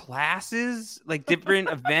different classes, like different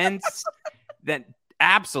events that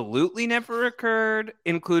absolutely never occurred,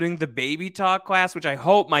 including the baby talk class, which I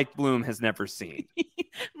hope Mike Bloom has never seen.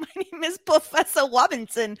 My name is Professor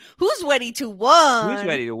Robinson. Who's ready to won? Who's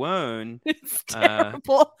ready to won? It's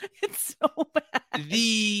terrible. It's so bad.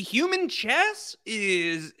 The human chess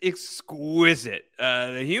is exquisite.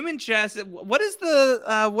 The human chess. What does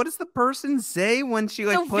the person say when she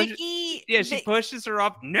like pushes? Vicky, she pushes her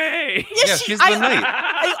up. Nay. Yeah, she's the knight.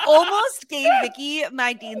 I almost gave Vicky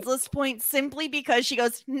my Dean's List point simply because she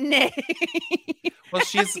goes nay. Well,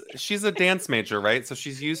 she's a dance major, right? So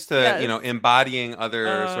she's used to embodying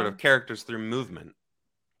other sort of characters through movement.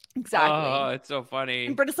 Exactly. Oh, it's so funny.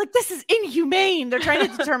 And Britta's like, "This is inhumane." They're trying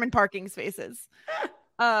to determine parking spaces.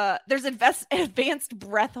 There's advanced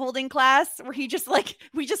breath holding class where we just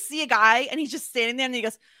see a guy and he's just standing there and he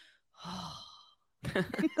goes, "Oh."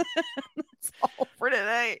 That's all for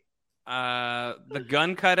today. The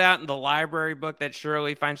gun cutout in the library book that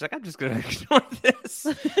Shirley finds, like, I'm just gonna ignore this.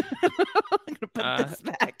 I'm gonna put this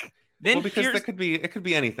back. Then because it could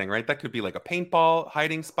be anything, right? That could be like a paintball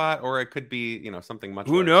hiding spot, or it could be something much.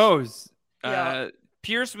 Who worse. knows? Yeah.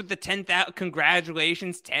 Pierce with the 10,000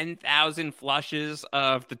 congratulations, 10,000 flushes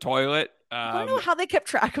of the toilet. I don't know how they kept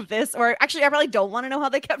track of this, or actually, I probably don't want to know how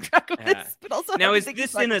they kept track of this. But also, now is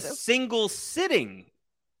this in a single sitting?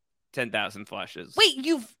 10,000 flushes. Wait,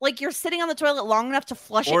 you're sitting on the toilet long enough to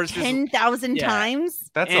flush it 10,000 times?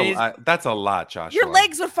 That's a lot, Joshua. Your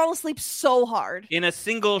legs would fall asleep so hard in a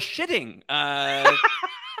single shitting. I'm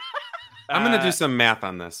gonna do some math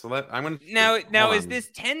on this. So I'm gonna now is this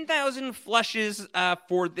 10,000 flushes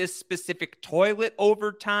for this specific toilet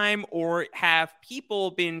over time, or have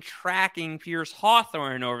people been tracking Pierce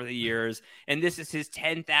Hawthorne over the years, and this is his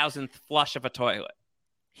 10,000th flush of a toilet?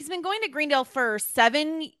 He's been going to Greendale for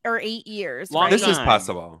 7 or 8 years. This is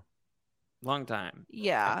possible. Long time.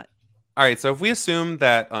 Yeah. All right, so if we assume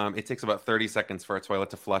that it takes about 30 seconds for a toilet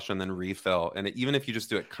to flush and then refill, and even if you just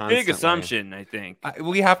do it constantly, big assumption, I think.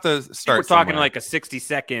 We have to start. We're talking like a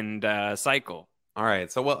 60-second cycle. All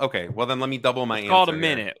right, so well then let me double my answer. Call it a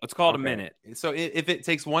minute. Let's call it a minute. So if it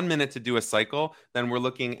takes 1 minute to do a cycle, then we're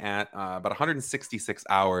looking at about 166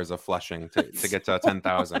 hours of flushing to get to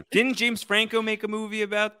 10,000. Didn't James Franco make a movie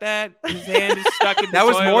about that? His hand is stuck in the That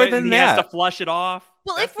was toilet more than and that. He has to flush it off.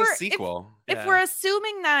 Well, That's the sequel. If we're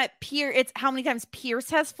assuming that it's how many times Pierce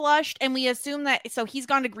has flushed, and we assume that, so he's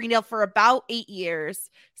gone to Greendale for about 8 years.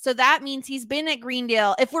 So that means he's been at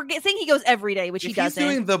Greendale. If we're saying he goes every day, which he doesn't. If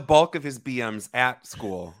he's doing the bulk of his BMs at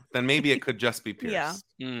school, then maybe it could just be Pierce.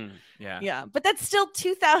 Yeah. But that's still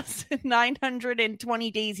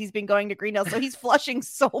 2,920 days he's been going to Greendale. So he's flushing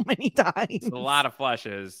so many times. It's a lot of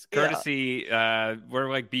flushes. Courtesy, we're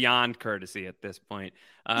like beyond courtesy at this point.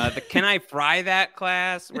 The Can I Fry That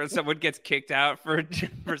class, where someone gets kicked out for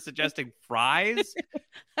suggesting fries.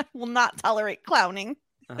 I will not tolerate clowning.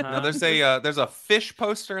 Now there's a fish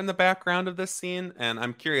poster in the background of this scene, and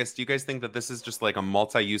I'm curious, do you guys think that this is just like a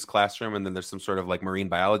multi-use classroom and then there's some sort of like marine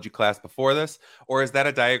biology class before this, or is that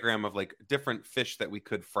a diagram of like different fish that we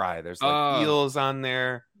could fry? There's like eels on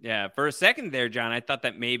there. Yeah, for a second there, John, I thought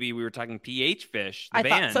that maybe we were talking PH Fish, the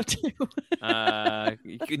band. Thought so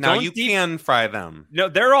too. Now you can fry them. No,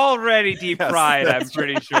 they're already deep fried, I'm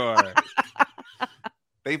pretty sure.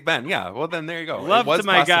 They've been, yeah. Well, then there you go. Love to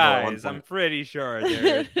my guys. I'm pretty sure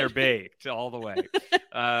they're baked all the way.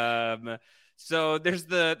 So there's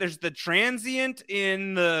the transient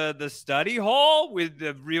in the study hall with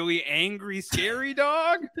the really angry, scary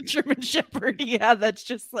dog. The German Shepherd. Yeah, that's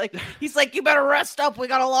just like, he's like, you better rest up. We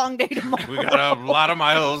got a long day tomorrow. We got a lot of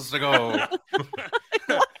miles to go.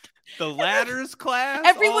 The ladders class.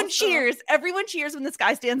 Everyone cheers. Everyone cheers when this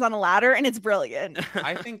guy stands on a ladder, and it's brilliant.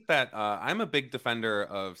 I think that I'm a big defender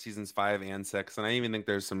of seasons 5 and 6, and I even think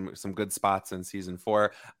there's some good spots in season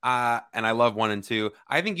 4. And I love 1 and 2.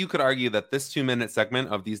 I think you could argue that this 2-minute segment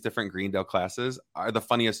of these different Greendale classes are the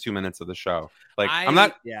funniest 2 minutes of the show. Like, I'm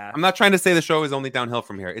not trying to say the show is only downhill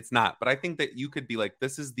from here. It's not, but I think that you could be like,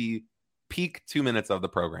 this is the peak 2 minutes of the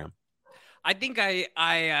program. I think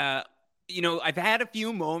I've had a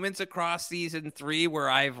few moments across season 3 where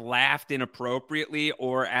I've laughed inappropriately,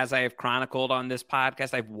 or as I have chronicled on this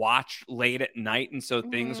podcast, I've watched late at night, and so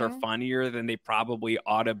things are funnier than they probably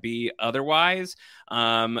ought to be otherwise.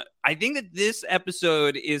 I think that this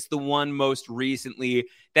episode is the one most recently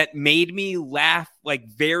that made me laugh like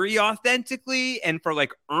very authentically and for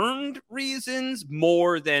like earned reasons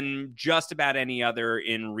more than just about any other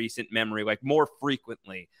in recent memory, like more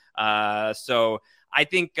frequently. So I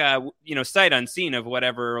think, sight unseen of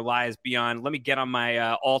whatever lies beyond, let me get on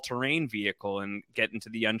my all-terrain vehicle and get into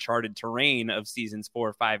the uncharted terrain of seasons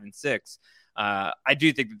 4, 5, and 6. I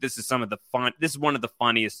do think that this is this is one of the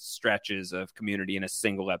funniest stretches of Community in a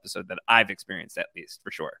single episode that I've experienced, at least,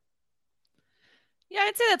 for sure. Yeah,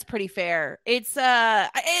 I'd say that's pretty fair. For me,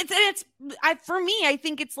 I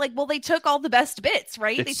think it's like, well, they took all the best bits,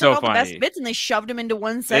 right? It's they took so all funny. the best bits and they shoved them into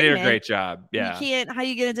one segment. They did a great job. Yeah. How are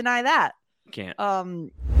you going to deny that? Can't.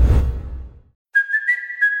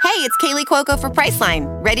 Hey, it's Kaylee Cuoco for Priceline.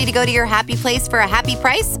 Ready to go to your happy place for a happy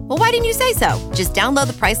price? Well, why didn't you say so? Just download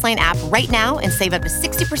the Priceline app right now and save up to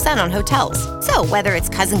 60% on hotels. So whether it's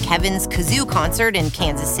Cousin Kevin's Kazoo Concert in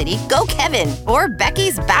Kansas City, go Kevin, or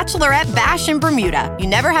Becky's Bachelorette Bash in Bermuda, you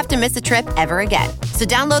never have to miss a trip ever again. So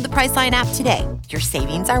download the Priceline app today. Your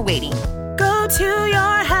savings are waiting. Go to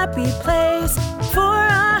your happy place for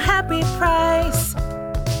a happy price.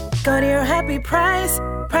 Go to your happy price,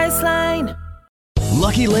 Priceline.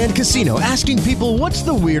 Lucky Land Casino, asking people, what's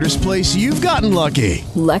the weirdest place you've gotten lucky?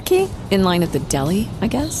 Lucky? In line at the deli, I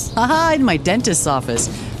guess? Aha, in my dentist's office.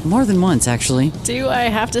 More than once, actually. Do I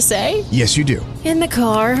have to say? Yes, you do. In the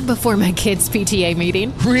car before my kids' PTA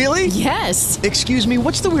meeting. Really? Yes. Excuse me,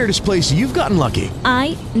 what's the weirdest place you've gotten lucky?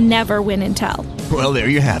 I never win and tell. Well, there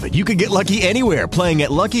you have it. You can get lucky anywhere, playing at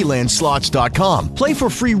LuckyLandSlots.com. Play for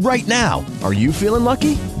free right now. Are you feeling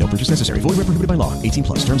lucky? No purchase necessary. Void where prohibited by law.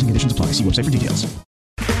 18+. Terms and conditions apply. See website for details.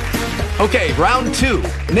 Okay, round 2.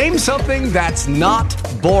 Name something that's not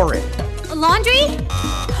boring. A laundry?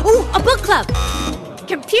 Ooh, a book club.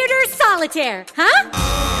 Computer solitaire, huh?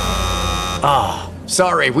 Ah,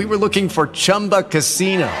 sorry. We were looking for Chumba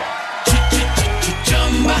Casino.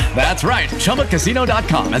 That's right.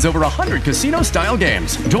 ChumbaCasino.com has over 100 casino-style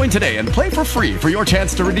games. Join today and play for free for your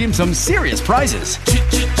chance to redeem some serious prizes.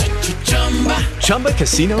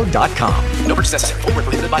 ChumbaCasino.com. No purchase necessary. Void where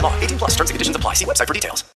prohibited by law. 18+. Terms and conditions apply. See website for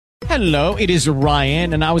details. Hello, it is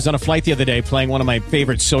Ryan, and I was on a flight the other day playing one of my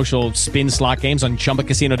favorite social spin slot games on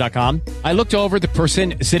ChumbaCasino.com. I looked over at the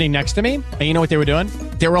person sitting next to me, and you know what they were doing?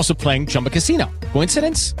 They were also playing Chumba Casino.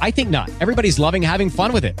 Coincidence? I think not. Everybody's loving having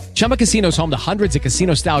fun with it. Chumba Casino is home to hundreds of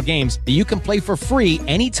casino-style games that you can play for free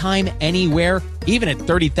anytime, anywhere, even at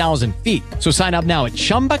 30,000 feet. So sign up now at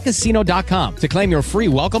ChumbaCasino.com to claim your free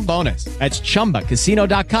welcome bonus. That's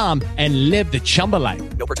ChumbaCasino.com and live the Chumba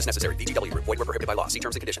life. No purchase necessary. VGW. Void where prohibited by law. See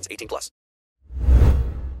terms and conditions. 18+.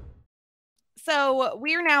 So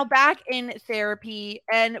we're now back in therapy,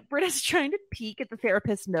 and Britta's trying to peek at the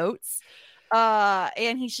therapist's notes.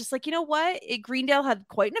 And he's just like, you know what? Greendale had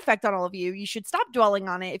quite an effect on all of you. You should stop dwelling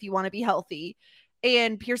on it if you want to be healthy.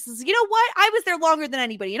 And Pierce says, you know what? I was there longer than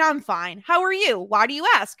anybody, and I'm fine. How are you? Why do you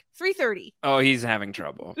ask? 3:30. Oh, he's having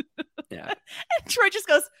trouble. Yeah. And Troy just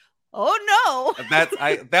goes, oh no.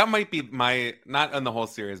 That might be my, not in the whole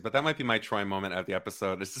series, but that might be my Troy moment of the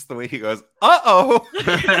episode. It's just the way he goes, uh-oh.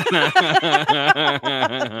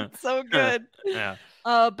 So good. Yeah.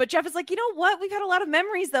 But Jeff is like, you know what? We've had a lot of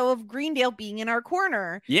memories though of Greendale being in our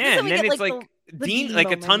corner. Yeah, and then it's like Dean like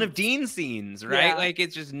moments. a ton of Dean scenes, right? Yeah. Like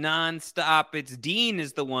it's just nonstop. It's Dean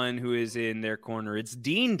is the one who is in their corner. It's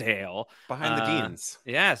Dean-tale. Behind the Deans.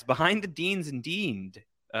 Yes, behind the Deans and Deaned.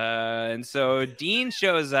 And so Dean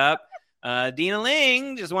shows up. Dina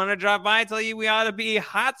Ling just wanted to drop by and tell you we ought to be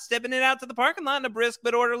hot stepping it out to the parking lot in a brisk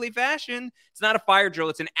but orderly fashion. It's not a fire drill.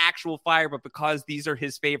 It's an actual fire, but because these are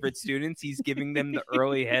his favorite students, he's giving them the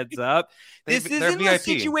early heads up. This isn't a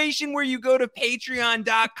situation where you go to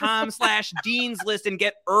patreon.com/Dean's List and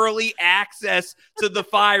get early access to the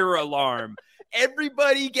fire alarm.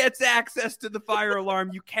 Everybody gets access to the fire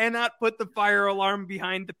alarm. You cannot put the fire alarm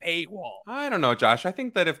behind the paywall. I don't know, Josh. I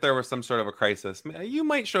think that if there was some sort of a crisis, you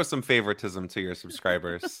might show some favoritism to your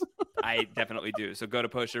subscribers. I definitely do. So go to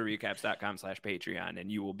postshowrecaps.com/Patreon and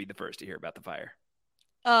you will be the first to hear about the fire.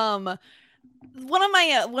 One of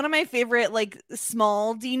my favorite like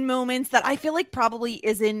small Dean moments that I feel like probably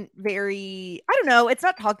isn't very, I don't know, it's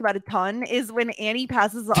not talked about a ton, is when Annie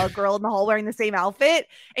passes a girl in the hall wearing the same outfit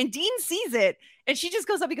and Dean sees it and she just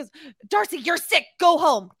goes up and goes, Darcy, you're sick, go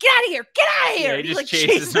home, get out of here, Yeah, and he just like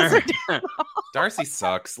chases her. down. Darcy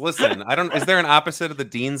sucks. Listen, is there an opposite of the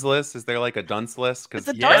Dean's List? Is there like a dunce list? It's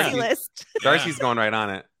a Darcy list. Darcy's going right on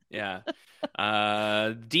it. Yeah.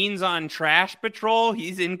 Dean's on trash patrol.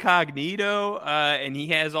 He's incognito, and he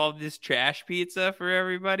has all this trash pizza for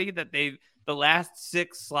everybody that the last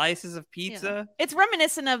 6 slices of pizza. Yeah. It's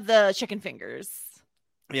reminiscent of the chicken fingers.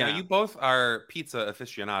 Yeah, you both are pizza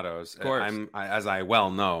aficionados. Of course. As I well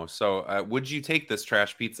know. So would you take this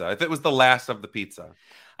trash pizza if it was the last of the pizza?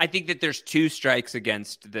 I think that there's 2 strikes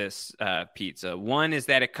against this pizza. One is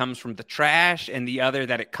that it comes from the trash, and the other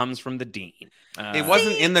that it comes from the Dean. It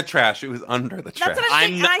wasn't in the trash; it was under the trash.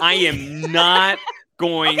 I am not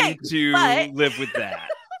going to live with that.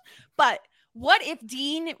 But what if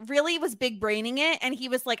Dean really was big braining it, and he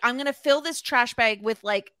was like, "I'm going to fill this trash bag with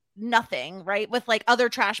like nothing, right? With like other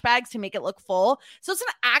trash bags to make it look full. So it's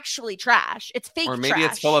not actually trash; it's fake. Or maybe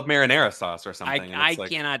it's full of marinara sauce or something. I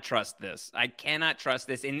cannot trust this. I cannot trust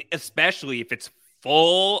this, and especially if it's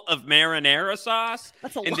full of marinara sauce.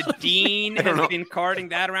 And the Dean has been carting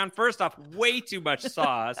that around. First off, way too much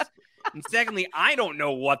sauce, and secondly, I don't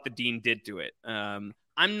know what the Dean did to it.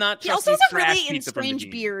 I'm not. He also has a really pizza from the strange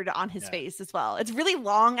Dean. beard on his face as well. It's really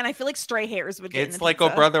long, and I feel like stray hairs would get in It's the like,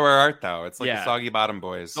 pizza. oh brother, where art thou? It's like the Soggy Bottom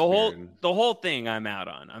Boys. The whole thing. I'm out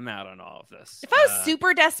on all of this. If I was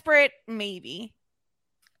super desperate, maybe.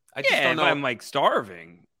 I just don't know. If I'm like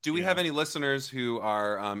starving. Do we have any listeners who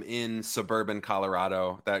are in suburban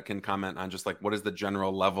Colorado that can comment on just like what is the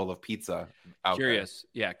general level of pizza out Curious.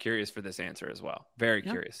 Yeah, curious for this answer as well. Very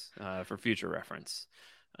curious for future reference.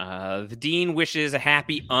 The Dean wishes a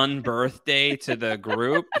happy unbirthday to the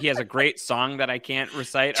group. He has a great song that I can't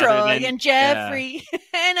recite. Troy and Jeffrey,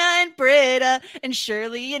 Hannah and Britta, and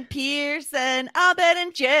Shirley and Pierce, and Abed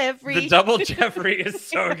and Jeffrey. The double Jeffrey is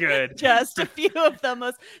so good. Just a few of the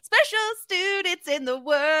most special students in the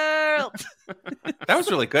world. That was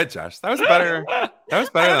really good, Josh. That was better. That was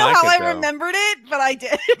better I don't than know how could I do. remembered it, but I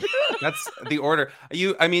did. That's the order.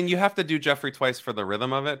 You have to do Jeffrey twice for the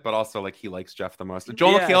rhythm of it, but also like he likes Jeff the most.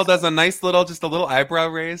 Joel McHale does a nice little eyebrow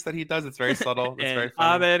raise that he does. It's very subtle. It's very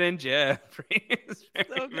funny. Abed and Jeffrey. It's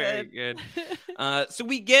very good. So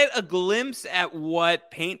we get a glimpse at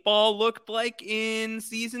what paintball looked like in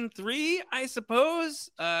season 3, I suppose,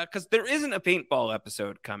 because there isn't a paintball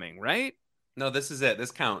episode coming, right? No, this is it.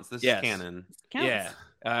 This counts. This is canon. Yeah.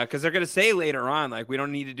 Because they're going to say later on, like, we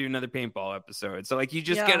don't need to do another paintball episode. So, like, you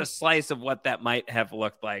just get a slice of what that might have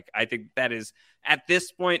looked like. I think that is, at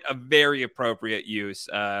this point, a very appropriate use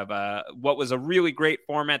of what was a really great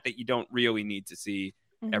format that you don't really need to see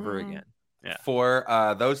ever again. Yeah. For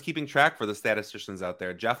those keeping track, for the statisticians out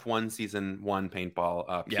there, Jeff won season 1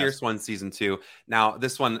 paintball. Pierce won season 2. Now,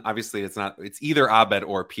 this one, obviously, it's either Abed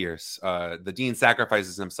or Pierce. The Dean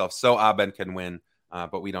sacrifices himself so Abed can win.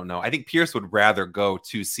 But we don't know. I think Pierce would rather go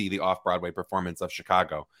to see the off-Broadway performance of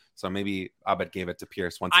Chicago. So maybe Abed gave it to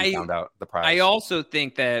Pierce once he found out the prize. I also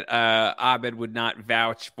think that Abed would not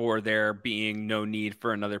vouch for there being no need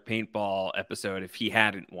for another paintball episode if he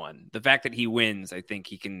hadn't won. The fact that he wins, I think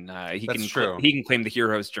he can claim the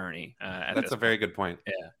hero's journey. That's a very good point.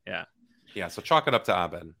 Yeah. So chalk it up to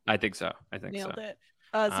Abed. I think so. Nailed it.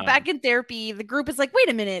 So back in therapy, the group is like, wait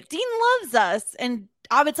a minute, Dean loves us. And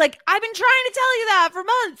Abed's like, I've been trying to tell you that for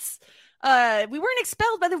months. We weren't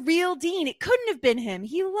expelled by the real Dean. It couldn't have been him.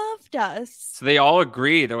 He loved us. So they all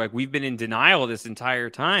agree. They're like, we've been in denial this entire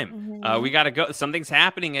time. We got to go. Something's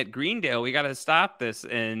happening at Greendale. We got to stop this.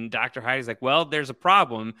 And Dr. Heidi's like, well, there's a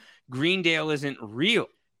problem. Greendale isn't real.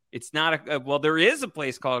 It's not well, there is a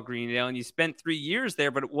place called Greendale, and you spent 3 years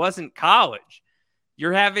there, but it wasn't college.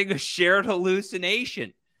 You're having a shared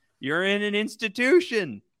hallucination. You're in an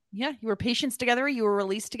institution. Yeah, you were patients together, you were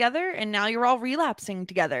released together, and now you're all relapsing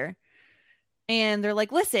together. And they're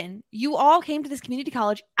like, listen, you all came to this community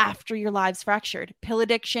college after your lives fractured. Pill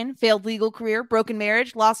addiction, failed legal career, broken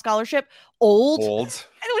marriage, lost scholarship, old. And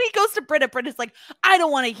when he goes to Britta's like, I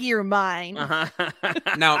don't want to hear mine.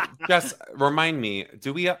 Now, just remind me,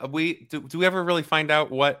 do we ever really find out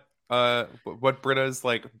what Britta's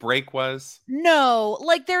like break was? No,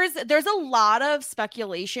 like there's a lot of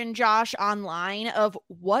speculation, Josh, online of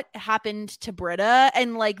what happened to Britta,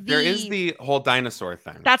 and like there is the whole dinosaur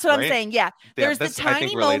thing. That's what right? I'm saying. Yeah, there's the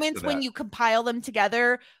tiny moments when that. you compile them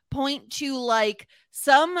together, point to like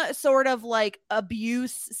some sort of like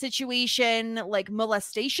abuse situation, like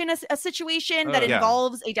molestation, a situation that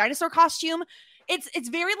involves a dinosaur costume. It's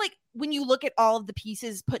very like when you look at all of the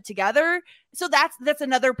pieces put together. So that's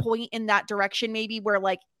another point in that direction, maybe, where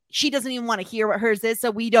like she doesn't even want to hear what hers is,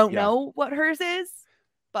 so we don't know what hers is.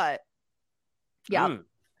 But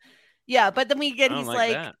yeah, but then we get he's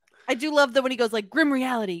like I do love that when he goes like grim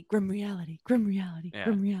reality, grim reality, grim reality,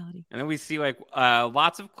 grim reality. And then we see like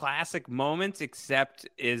lots of classic moments, except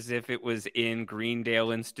as if it was in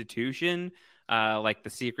Greendale Institution. Like the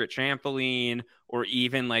secret trampoline, or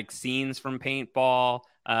even like scenes from Paintball,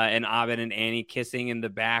 and Abed and Annie kissing in the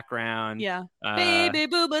background. Yeah. Baby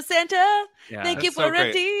Booba Santa. Yeah. Thank you That's so for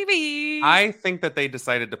a TV. I think that they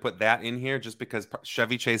decided to put that in here just because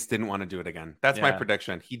Chevy Chase didn't want to do it again. That's my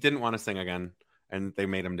prediction. He didn't want to sing again, and they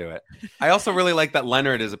made him do it. I also really like that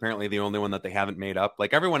Leonard is apparently the only one that they haven't made up.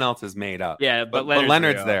 Like everyone else is made up. Yeah, but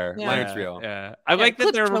Leonard's real. there. Yeah. Leonard's real. Yeah. I like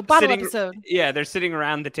that they're bottle sitting. episode. Yeah, they're sitting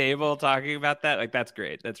around the table talking about that. Like that's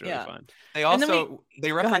great. That's really fun. They also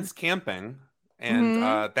they reference camping, and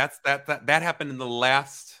that happened in the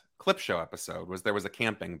last clip show episode. There was a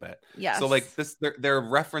camping bit. Yes. So like this, they're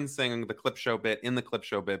referencing the clip show bit in the clip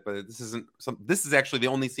show bit, but this is actually the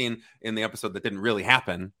only scene in the episode that didn't really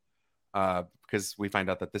happen, because we find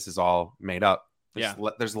out that this is all made up.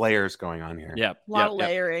 There's layers going on here. Yeah, a lot of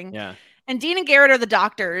layering. Yeah. And Dean and Garrett are the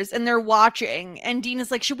doctors, and they're watching. And Dean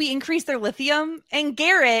is like, should we increase their lithium? And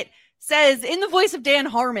Garrett says, in the voice of Dan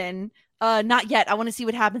Harmon, not yet. I want to see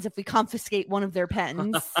what happens if we confiscate one of their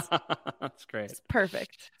pens. That's great. It's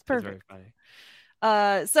perfect. It's perfect. That's very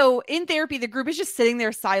funny. So in therapy, the group is just sitting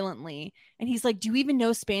there silently. And he's like, do you even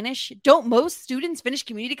know Spanish? Don't most students finish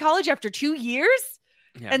community college after 2 years?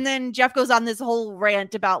 Yeah. And then Jeff goes on this whole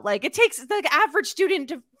rant about like, it takes the average student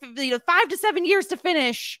to 5 to 7 years to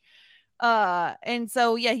finish. And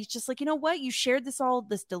so, yeah, he's just like, you know what? You shared this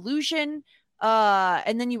delusion.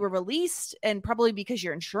 And then you were released, and probably because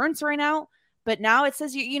your insurance ran out. But now it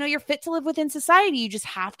says, you're fit to live within society. You just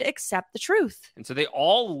have to accept the truth. And so they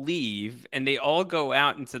all leave, and they all go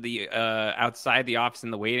out into the outside the office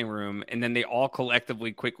in the waiting room. And then they all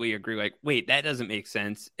collectively quickly agree, like, wait, that doesn't make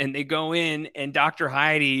sense. And they go in, and Dr.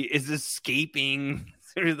 Heidi is escaping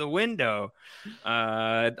through the window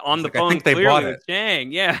on the phone. I think they bought it.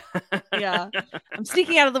 Chang. Yeah. Yeah. I'm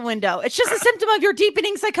sneaking out of the window. It's just a symptom of your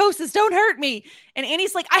deepening psychosis. Don't hurt me. And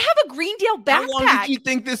Annie's like, I have a Greendale backpack. How long did you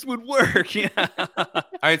think this would work? Yeah. All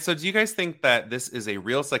right. So do you guys think that this is a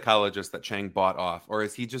real psychologist that Chang bought off, or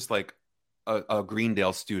is he just like a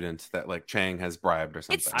Greendale student that like Chang has bribed or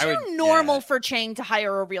something? It's too normal for Chang to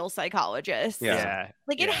hire a real psychologist. Yeah.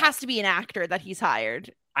 Like it has to be an actor that he's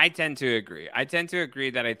hired. I tend to agree.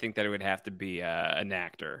 That I think that it would have to be an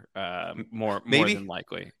actor, more than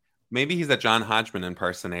likely. Maybe he's a John Hodgman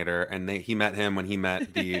impersonator, and he met him when he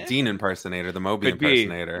met the Dean impersonator, the Moby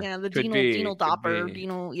impersonator. Yeah, the Dean Dopper.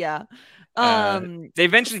 Yeah. They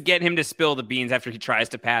eventually get him to spill the beans after he tries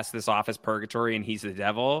to pass this off as purgatory, and he's the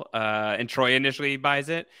devil. And Troy initially buys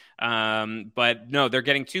it, but no, they're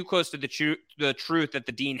getting too close to the truth that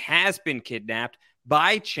the Dean has been kidnapped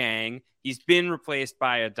by Chang. He's been replaced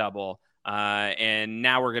by a double, and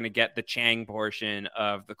now we're going to get the Chang portion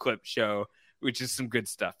of the clip show, which is some good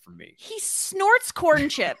stuff for me. He snorts corn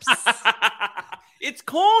chips. It's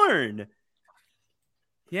corn.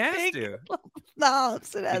 Yeah, no,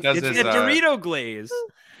 it's a Dorito glaze.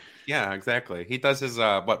 Yeah, exactly. He does his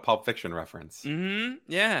Pulp Fiction reference. Mm-hmm.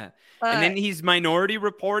 Yeah, and then he's minority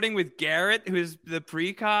reporting with Garrett, who's the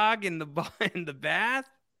precog in the bath.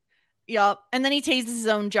 Yep. And then he tases his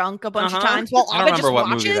own junk a bunch of times while I don't remember what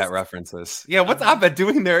movie that references. Yeah, what's Abed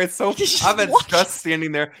doing there? It's so Abed's just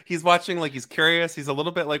standing there. He's watching, like he's curious. He's a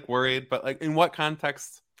little bit like worried, but like in what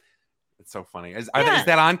context? It's so funny. Is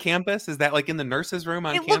that on campus? Is that like in the nurse's room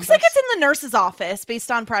on campus? It looks like it's in the nurse's office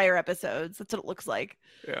based on prior episodes. That's what it looks like.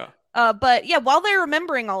 Yeah. But yeah, while they're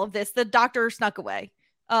remembering all of this, the doctor snuck away.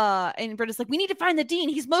 And Britta's like, we need to find the dean.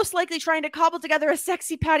 He's most likely trying to cobble together a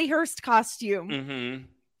sexy Patty Hearst costume. Mm-hmm.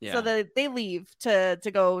 Yeah. So they leave to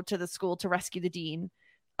go to the school to rescue the dean.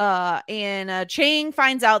 And Chang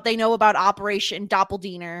finds out they know about Operation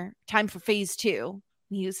Doppeldinger. Time for phase 2.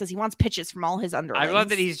 He says he wants pitches from all his underlings. I love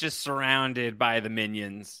that he's just surrounded by the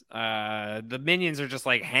minions. The minions are just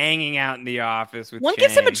like hanging out in the office with one Chang.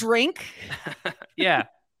 gives him a drink. Yeah.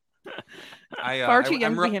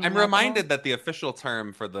 I'm reminded that the official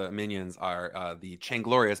term for the minions are the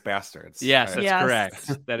Changlorious Bastards. Yes, that's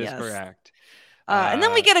correct. That is correct. And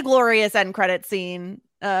then we get a glorious end credit scene.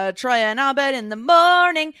 Troy and Abed in the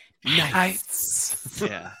morning. Nights.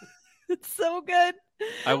 Yeah. It's so good.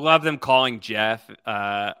 I love them calling Jeff,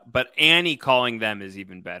 but Annie calling them is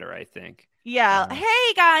even better, I think. Yeah.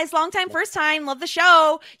 Hey, guys. Long time, first time. Love the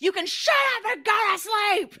show. You can shut up and go to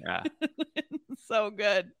sleep. Yeah. So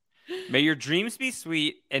good. May your dreams be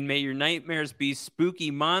sweet, and may your nightmares be spooky,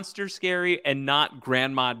 monster scary, and not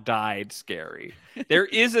grandma died scary. There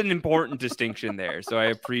is an important distinction there, so I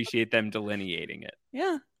appreciate them delineating it.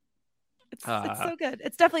 Yeah. It's so good.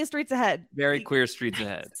 It's definitely a Streets Ahead. Very clear Streets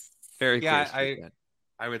Ahead. Very clear Streets Ahead.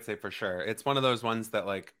 I would say for sure. It's one of those ones that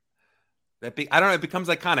like, I don't know, it becomes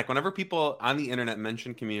iconic. Whenever people on the internet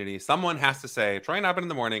mention Community, someone has to say Troy and Abed in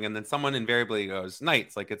the morning, and then someone invariably goes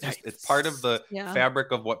Nights. Like it's just it's part of the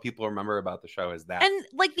fabric of what people remember about the show is that. And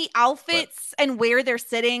like the outfits and where they're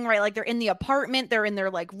sitting, right? Like they're in the apartment, they're in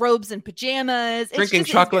their like robes and pajamas. Drinking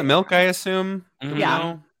chocolate milk, I assume.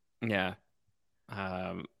 Yeah. Yeah.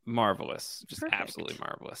 Marvelous. Just absolutely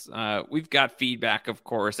marvelous. We've got feedback, of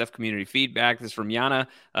course, F community feedback. This is from Yana,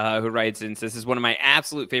 who writes in and says, this is one of my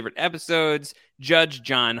absolute favorite episodes. Judge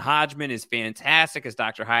John Hodgman is fantastic as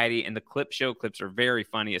Dr. Heidi, and the clips are very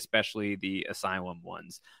funny, especially the Asylum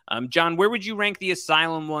ones. John, where would you rank the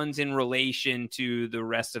Asylum ones in relation to the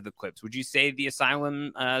rest of the clips? Would you say the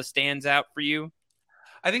Asylum stands out for you?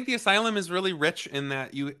 I think the Asylum is really rich in that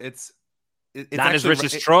it's not as rich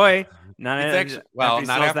as Troy. Not after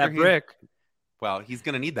that brick. Well, he's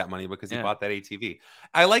going to need that money because he bought that ATV.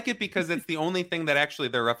 I like it because it's the only thing that actually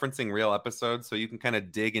they're referencing real episodes, so you can kind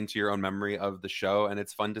of dig into your own memory of the show, and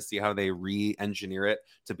it's fun to see how they re-engineer it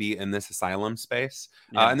to be in this Asylum space.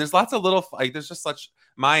 And there's lots of little there's just such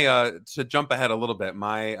to jump ahead a little bit.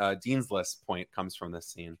 My Dean's List point comes from this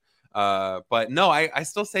scene. But no, I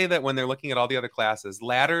still say that when they're looking at all the other classes,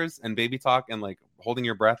 Ladders and Baby Talk and like Holding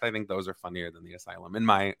Your Breath, I think those are funnier than the Asylum in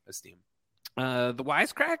my esteem. The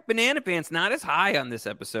Wisecrack Banana Pants, not as high on this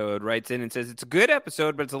episode, writes in and says, it's a good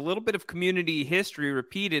episode, but it's a little bit of community history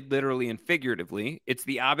repeated literally and figuratively. It's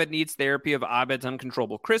the Abed Needs Therapy of Abed's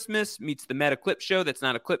Uncontrollable Christmas meets the meta clip show that's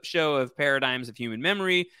not a clip show of Paradigms of Human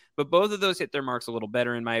Memory, but both of those hit their marks a little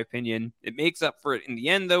better, in my opinion. It makes up for it in the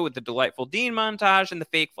end, though, with the delightful Dean montage and the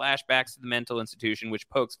fake flashbacks to the mental institution, which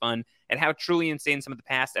pokes fun at how truly insane some of the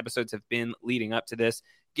past episodes have been leading up to this.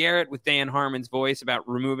 Garrett with Dan Harmon's voice about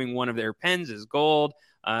removing one of their pens is gold.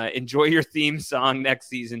 Enjoy your theme song next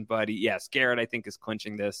season, buddy. Yes, Garrett, I think, is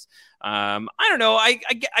clinching this. I don't know. I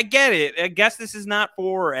get it. I guess this is not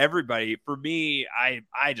for everybody. For me,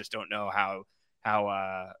 I just don't know how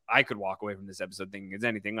I could walk away from this episode thinking it's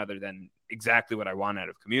anything other than exactly what I want out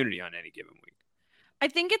of Community on any given week. I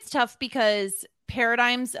think it's tough because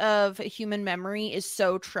Paradigms of Human Memory is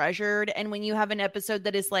so treasured. And when you have an episode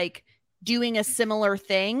that is like doing a similar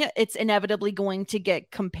thing, it's inevitably going to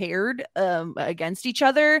get compared against each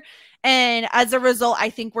other. And as a result,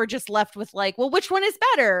 I think we're just left with like, well, which one is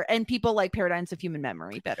better? And people like Paradigms of Human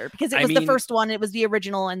Memory better because it was the first one. It was the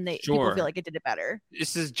original, and people feel like it did it better.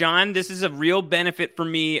 This is a real benefit for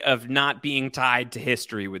me of not being tied to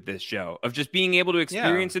history with this show, of just being able to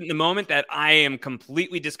experience it in the moment, that I am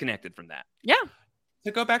completely disconnected from that. Yeah. To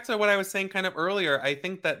go back to what I was saying kind of earlier, I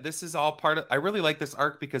think that this is all part of, I really like this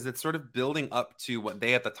arc because it's sort of building up to what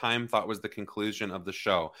they at the time thought was the conclusion of the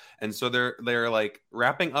show. And so they're like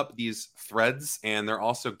wrapping up these threads, and they're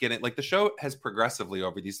also getting, like, the show has progressively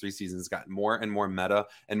over these 3 seasons gotten more and more meta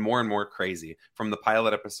and more crazy from the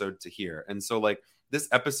pilot episode to here. And so like this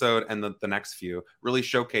episode and the next few really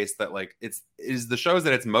showcase that like it is the shows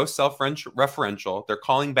that it's most self-referential. They're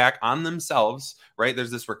calling back on themselves, right? There's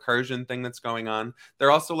this recursion thing that's going on.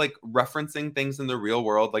 They're also like referencing things in the real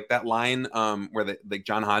world, like that line where like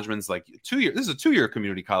John Hodgman's like, 2 years, this is a 2-year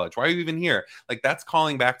community college, why are you even here? Like that's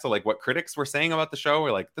calling back to like what critics were saying about the show,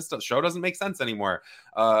 where like this show doesn't make sense anymore.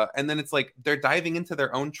 And then it's like they're diving into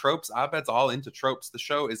their own tropes. Abed's all into tropes. The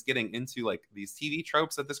show is getting into like these TV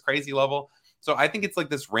tropes at this crazy level. So I think it's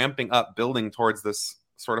like this ramping up, building towards this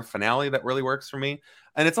sort of finale that really works for me.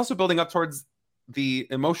 And it's also building up towards the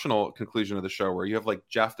emotional conclusion of the show, where you have like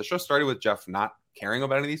Jeff. The show started with Jeff not caring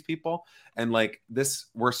about any of these people. And like this,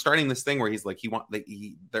 we're starting this thing where he's like,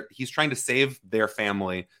 he's trying to save their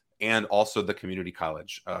family and also the community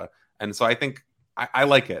college. And so I think I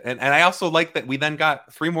like it. And I also like that we then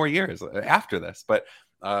got 3 more years after this, but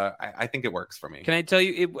I think it works for me. Can I tell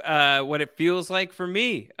you what it feels like for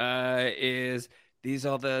me is these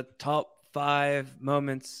are the top 5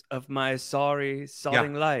 moments of my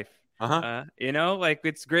sorting life. You know, like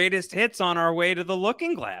it's greatest hits on our way to the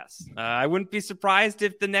Looking Glass. I wouldn't be surprised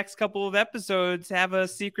if the next couple of episodes have a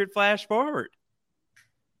secret flash forward.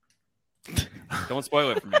 Don't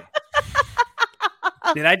spoil it for me.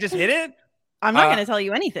 Did I just hit it? I'm not going to tell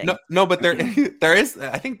you anything. No, but there is.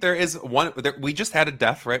 I think there is one. We just had a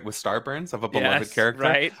death, right, with Starburns of a beloved character,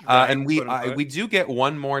 right? And we do get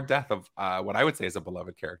one more death of what I would say is a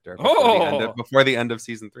beloved character before the end of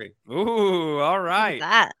season 3. Ooh, all right.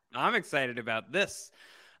 That? I'm excited about this.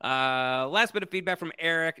 Last bit of feedback from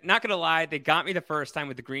Eric. Not gonna lie, they got me the first time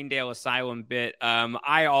with the Greendale Asylum bit.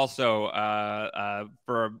 I also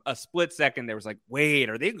for a split second there was like, wait,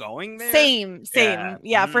 are they going there? Same.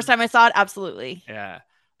 Yeah. First time I saw it, absolutely. Yeah.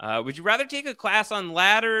 Would you rather take a class on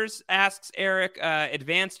ladders? Asks Eric.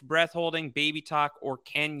 Advanced breath holding, baby talk, or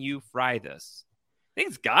can you fry this? I think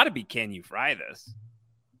it's got to be can you fry this.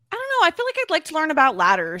 I don't know. I feel like I'd like to learn about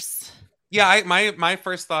ladders. Yeah, my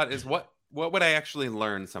first thought is what would I actually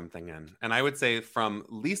learn something in? And I would say from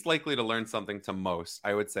least likely to learn something to most,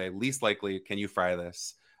 I would say least likely, can you fry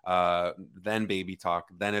this? Then baby talk,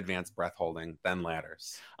 then advanced breath holding, then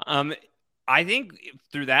ladders. I think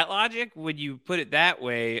through that logic, when you put it that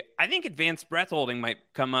way, I think advanced breath holding might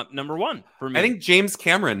come up number 1 for me. I think James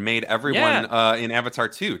Cameron made everyone in Avatar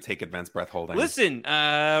 2 take advanced breath holding. Listen,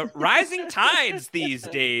 rising tides these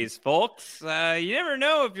days, folks. You never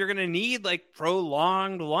know if you're going to need like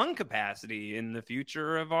prolonged lung capacity in the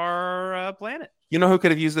future of our planet. You know who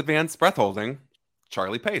could have used advanced breath holding?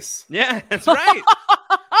 Charlie Pace. Yeah, that's right.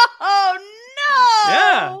 Oh, no.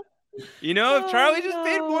 Yeah. You know, if Charlie just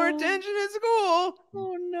paid more attention at school.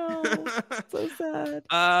 Oh, no. So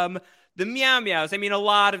sad. The Meow Meows. I mean, a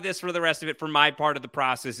lot of this for the rest of it, for my part of the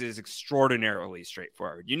process, is extraordinarily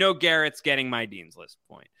straightforward. You know, Garrett's getting my Dean's List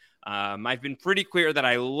point. I've been pretty clear that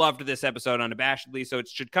I loved this episode unabashedly, so it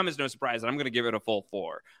should come as no surprise that I'm going to give it a full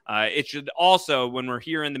 4. It should also, when we're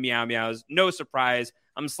hearing the Meow Meows, no surprise,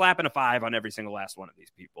 I'm slapping a 5 on every single last one of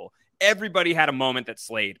these people. Everybody had a moment that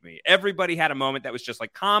slayed me. Everybody had a moment that was just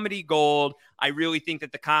like comedy gold. I really think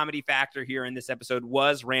that the comedy factor here in this episode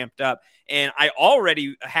was ramped up. And I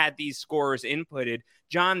already had these scores inputted.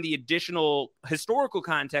 John, the additional historical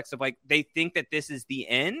context of like, they think that this is the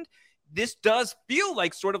end. This does feel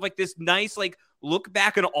like sort of like this nice, like, look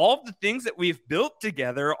back at all of the things that we've built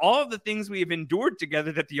together, all of the things we have endured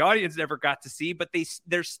together that the audience never got to see, but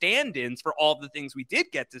they're stand-ins for all of the things we did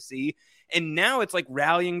get to see. And now it's like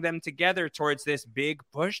rallying them together towards this big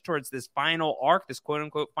push, towards this final arc, this quote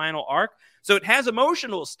unquote final arc. So it has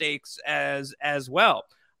emotional stakes as well.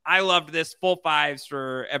 I loved this. Full 5s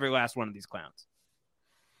for every last one of these clowns.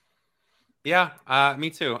 Yeah, me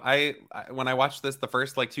too. I when I watched this the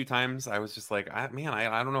first like 2 times, I was just like, I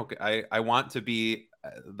don't know. I want to be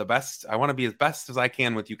the best. I want to be as best as I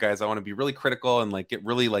can with you guys. I want to be really critical and like get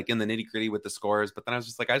really like in the nitty gritty with the scores. But then I was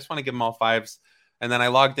just like, I just want to give them all 5s. And then I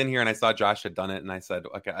logged in here and I saw Josh had done it, and I said,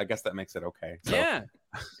 okay, I guess that makes it okay. So. Yeah,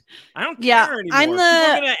 I don't care anymore. People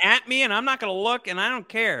are gonna at me, and I'm not gonna look, and I don't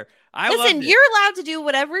care. Listen, you're allowed to do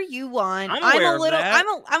whatever you want.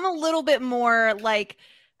 I'm a little bit more like.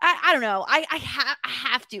 I don't know. I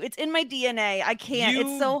have to. It's in my DNA. I can't.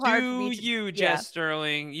 It's so hard for me to you, Jess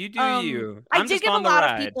Sterling. You do you. I did give a lot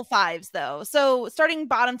of people 5s though. So starting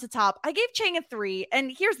bottom to top, I gave Chang a 3.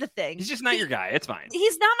 And here's the thing: he's just not your guy. It's fine.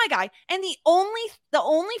 He's not my guy. And the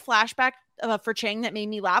only flashback for Chang that made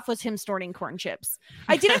me laugh was him snorting corn chips.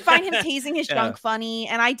 I didn't find him tasing his junk funny,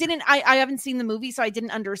 and I haven't seen the movie, so I didn't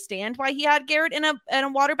understand why he had Garrett in a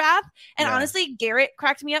water bath. And honestly, Garrett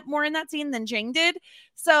cracked me up more in that scene than Chang did.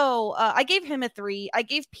 So I gave him a 3. I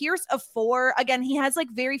gave Pierce a 4. Again, he has like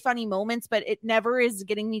very funny moments, but it never is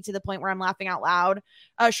getting me to the point where I'm laughing out loud.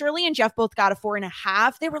 Shirley and Jeff both got a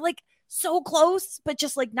 4.5. They were like so close, but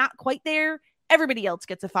just like not quite there. Everybody else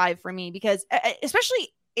gets a 5 for me because especially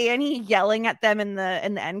Annie yelling at them in the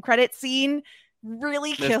end credit scene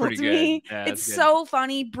really killed me. Yeah, it's so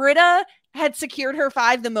funny. Britta had secured her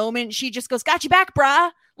 5 the moment she just goes, "Got you back,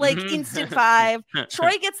 brah." Like instant 5.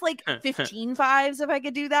 Troy gets like 15 5s if I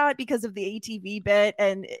could do that because of the ATV bit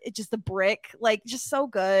and it just the brick, like just so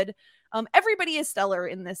good. Everybody is stellar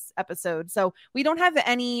in this episode. So we don't have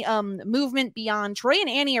any movement beyond Troy and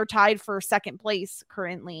Annie are tied for second place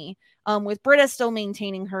currently, with Britta still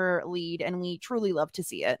maintaining her lead, and we truly love to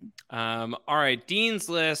see it. All right, Dean's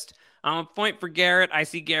List. A point for Garrett. I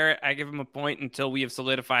see Garrett. I give him a point until we have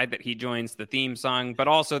solidified that he joins the theme song. But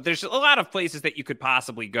also, there's a lot of places that you could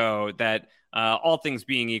possibly go that, all things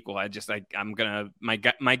being equal,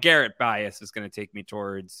 my Garrett bias is gonna take me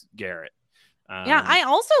towards Garrett. Yeah, I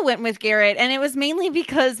also went with Garrett, and it was mainly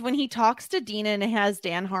because when he talks to Dina and it has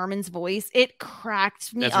Dan Harmon's voice, it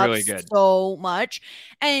cracked me up really good. So much.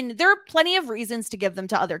 And there are plenty of reasons to give them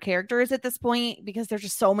to other characters at this point because there's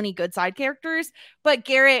just so many good side characters. But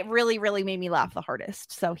Garrett really, really made me laugh the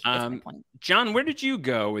hardest. So he gets my point. John, where did you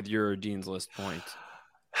go with your Dean's List point?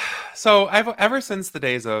 So ever since the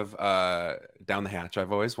days of Down the Hatch,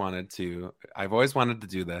 I've always wanted to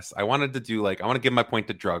do this. I want to give my point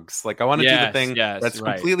to drugs. Like I want to do the thing that's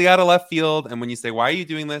completely out of left field. And when you say, why are you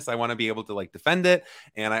doing this? I want to be able to like defend it.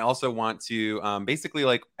 And I also want to basically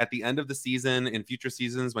like at the end of the season in future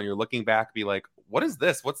seasons, when you're looking back, be like, what is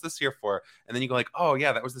this? What's this here for? And then you go like, oh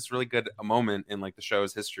yeah, that was this really good moment in like the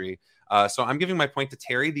show's history. So I'm giving my point to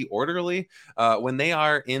Terry the orderly. When they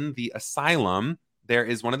are in the asylum, there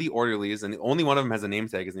is one of the orderlies, and only one of them has a name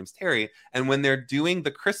tag. His name's Terry. And when they're doing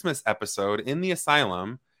the Christmas episode in the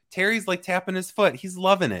asylum, Terry's like tapping his foot. He's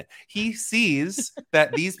loving it. He sees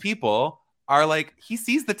that these people are like, he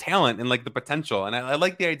sees the talent and like the potential. And I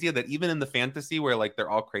like the idea that even in the fantasy where like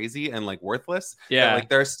they're all crazy and like worthless, that, like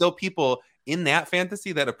there are still people in that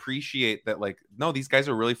fantasy that appreciate that, like, no, these guys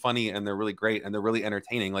are really funny and they're really great and they're really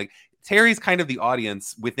entertaining. Like Terry's kind of the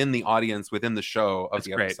audience within the show of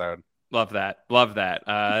the episode. Love that.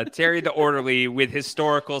 Terry the Orderly with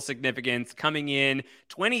historical significance coming in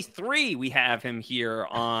 23. We have him here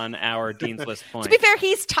on our Dean's List point. To be fair,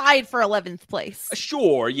 he's tied for 11th place.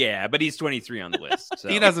 Sure, yeah, but he's 23 on the list. So.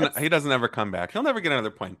 He doesn't ever come back. He'll never get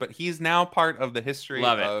another point, but he's now part of the history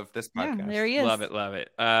of this podcast. Yeah, there he is. Love it.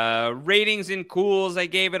 Ratings in cools, I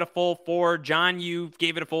gave it a full 4. John, you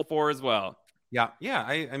gave it a full 4 as well. Yeah.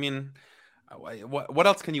 I mean, what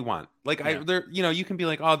else can you want? Like you can be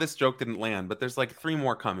like, oh, this joke didn't land, but there's like 3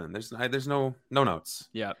 more coming. There's no notes.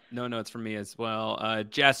 Yeah, no notes for me as well.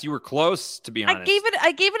 Jess, you were close, to be honest.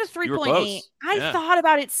 I gave it a 3.8. I thought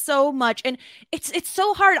about it so much, and it's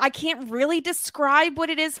so hard. I can't really describe what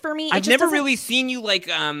it is for me. I've never really seen you like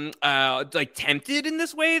tempted in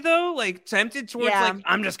this way though. Like tempted towards like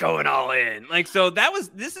I'm just going all in. Like so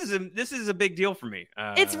this is a big deal for me.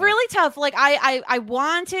 It's really tough. Like I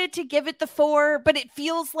wanted to give it the 4, but it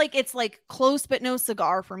feels like it's like close but no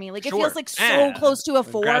cigar for me. Like it feels like so close to a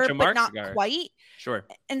 4, but not quite. Sure.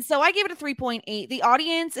 And so I gave it a 3.8. The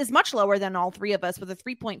audience is much lower than all 3 of us with a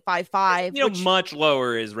 3.55. Much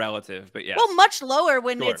lower is relative, but yes. Well, much lower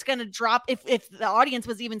when it's going to drop. If the audience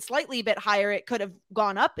was even slightly a bit higher, it could have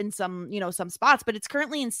gone up in some spots, but it's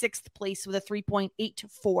currently in 6th place with a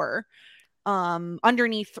 3.84.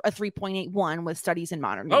 Underneath a 3.81 with studies in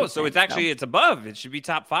modern medicine. So it's above. It should be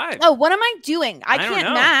top 5. Oh, what am I doing? I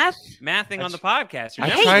can't mathing on the podcast.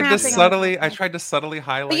 I tried to subtly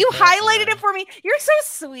highlight. But you highlighted it for me. You're so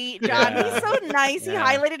sweet, John. He's so nice. He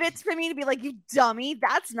highlighted it for me to be like, you dummy.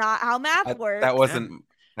 That's not how math works. That wasn't.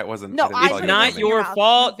 No, it's not your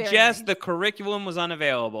fault, Jess. Nice. The curriculum was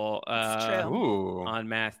unavailable true. On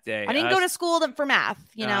math day. I didn't go to school for math,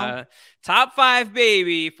 Top 5,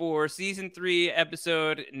 baby, for season 3,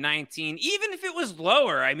 episode 19. Even if it was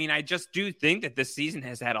lower, I mean, I just do think that this season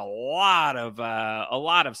has had a lot of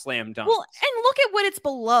slam dunks. Well, and look at what it's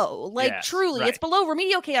below. Like, truly, it's below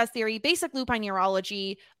Remedial Chaos Theory, Basic Lupine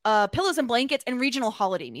Neurology, Pillows and Blankets, and Regional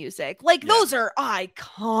Holiday Music. Like, those are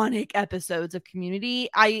iconic episodes of Community.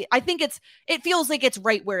 I think it feels like it's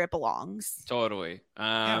right where it belongs. Totally.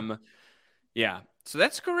 Yeah. So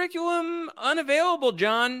that's curriculum unavailable,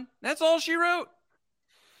 John. That's all she wrote.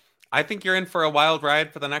 I think you're in for a wild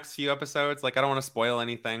ride for the next few episodes. Like, I don't want to spoil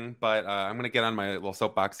anything, but I'm going to get on my little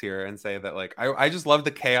soapbox here and say that, like, I just love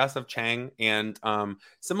the chaos of Chang. And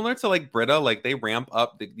similar to, like, Britta, like, they ramp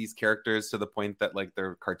up these characters to the point that, like,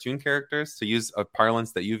 they're cartoon characters, to use a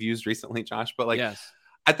parlance that you've used recently, Josh. But, like,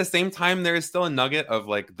 at the same time, there is still a nugget of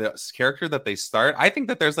like the character that they start. I think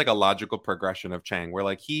that there's like a logical progression of Chang where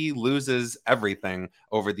like he loses everything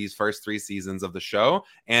over these first 3 seasons of the show.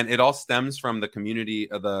 And it all stems from the community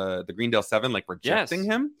of the Greendale 7, like rejecting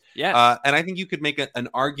him. Yes. And I think you could make an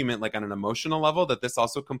argument like on an emotional level that this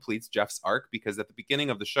also completes Jeff's arc, because at the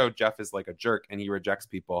beginning of the show, Jeff is like a jerk and he rejects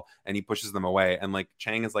people and he pushes them away. And like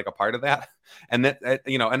Chang is like a part of that. And that,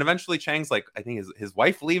 and eventually Chang's like, I think his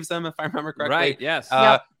wife leaves him, if I remember correctly. Right. Yes.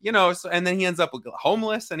 So, and then he ends up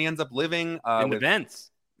homeless and he ends up living in the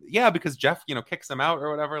vents. yeah, because Jeff, kicks him out or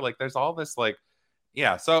whatever. Like, there's all this like,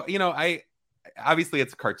 yeah. So, obviously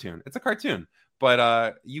it's a cartoon. It's a cartoon.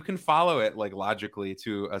 But you can follow it like logically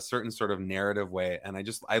to a certain sort of narrative way. And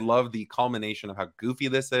I love the culmination of how goofy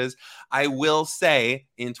this is. I will say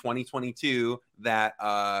in 2022 that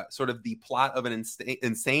sort of the plot of an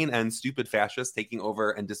insane and stupid fascist taking over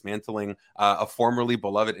and dismantling a formerly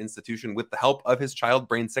beloved institution with the help of his child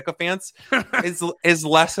brain sycophants is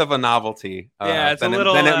less of a novelty it's than, a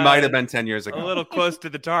little, than it might have been 10 years ago. A little close to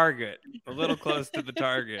the target. A little close to the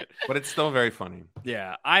target. But it's still very funny.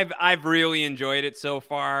 Yeah, I've really enjoyed it so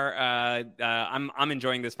far. I'm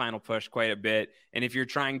enjoying this final push quite a bit. And if you're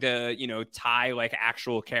trying to, tie like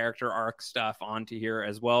actual character arc stuff onto here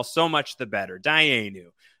as well, so much the better.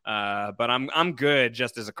 Dayenu. But I'm good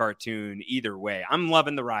just as a cartoon either way. I'm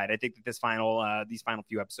loving the ride. I think that these final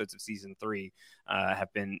few episodes of season 3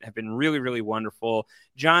 have been really, really wonderful.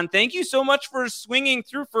 John, thank you so much for swinging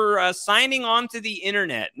through, for signing on to the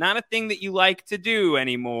internet. Not a thing that you like to do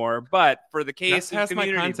anymore, but for the case Jess has of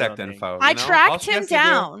community my contact building. info. I tracked him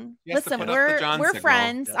down. Listen, we're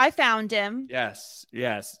friends. Yes. I found him. Yes.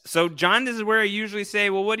 So John, this is where I usually say,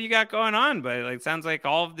 well, what do you got going on? But it sounds like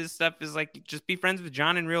all of this stuff is like, just be friends with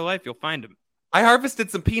John in real life. You'll find him. I harvested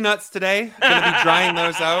some peanuts today. Gonna be drying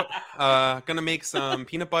those out. Gonna make some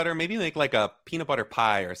peanut butter. Maybe make like a peanut butter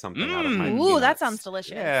pie or something out of my Ooh, peanuts. that sounds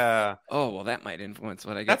delicious. Yeah. Oh, well, that might influence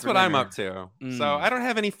what I get. That's for what I'm dinner. up to. So I don't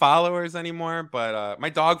have any followers anymore, but my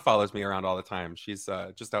dog follows me around all the time. She's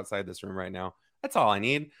just outside this room right now. That's all I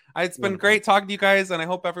need. It's been great talking to you guys, and I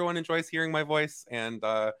hope everyone enjoys hearing my voice. And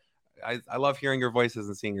I love hearing your voices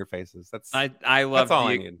and seeing your faces. I love that's all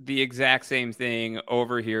I need. The exact same thing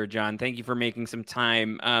over here, John. Thank you for making some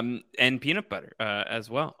time, and peanut butter as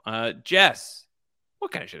well. Jess,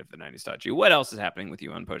 what kind of shit have the 90s taught you? What else is happening with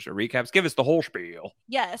you on Post Show Recaps? Give us the whole spiel.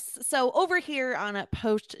 Yes. So over here on a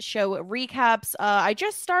post-show recaps, I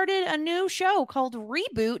just started a new show called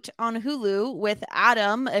Reboot on Hulu with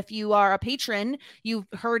Adam. If you are a patron, you've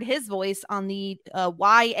heard his voice on the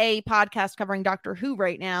YA podcast covering Doctor Who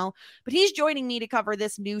right now. But he's joining me to cover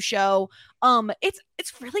this new show.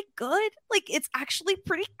 It's really good. Like, it's actually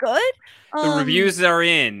pretty good. The reviews are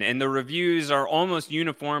in, and the reviews are almost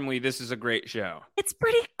uniformly, this is a great show. It's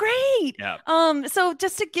pretty great. Yeah. So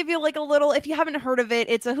just to give you like a little, if you haven't heard of it,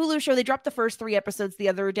 it's a Hulu show. They dropped the first 3 episodes the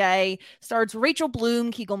other day. Stars Rachel Bloom,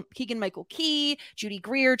 Keegan Michael Key, Judy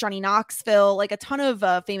Greer, Johnny Knoxville, like a ton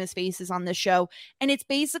of famous faces on this show. And it's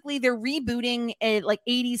basically they're rebooting a like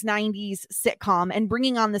 80s, 90s sitcom and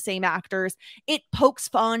bringing on the same actors. It pokes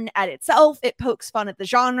fun at itself. It pokes fun at the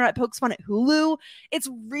genre. It pokes fun at Hulu. It's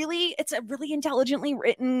a really intelligently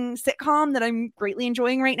written sitcom that I'm greatly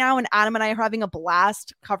enjoying right now. And Adam and I are having a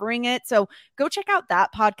blast covering it. So go check out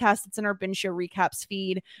that podcast. It's in our Binge Show Recaps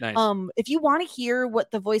feed. Nice. If you want to hear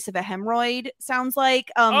what the voice of a hemorrhoid sounds like,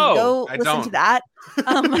 go listen to that.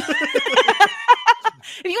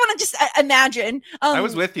 If you want to just imagine. I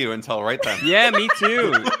was with you until right then. Yeah, me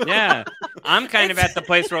too. Yeah. I'm kind of at the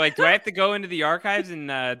place where like, do I have to go into the archives and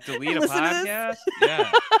delete a podcast?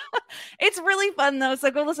 Yeah. It's really fun though. So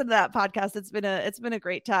go listen to that podcast. It's been a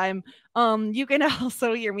great time. You can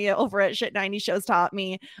also hear me over at Shit 90 Shows Taught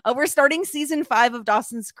Me. We're starting season 5 of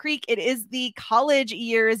Dawson's Creek. It is the college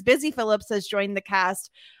years. Busy Phillips has joined the cast.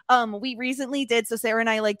 We recently did, so Sarah and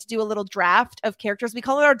I like to do a little draft of characters. We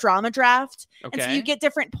call it our drama draft. And so you get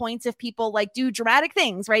different points if people like do dramatic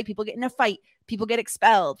things, right? People get in a fight, people get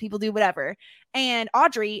expelled, people do whatever. And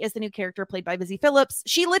Audrey is the new character played by Busy Phillips.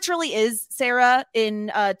 She literally is Sarah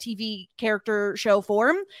in TV character show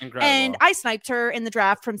form. Incredible. And I sniped her in the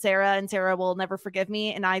draft from Sarah, and Sarah will never forgive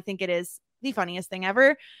me. And I think it is the funniest thing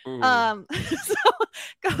ever. So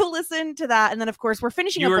go listen to that. And then of course we're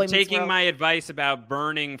finishing up. You were taking my advice about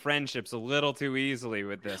burning friendships a little too easily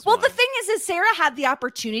with this. Well, the thing is Sarah had the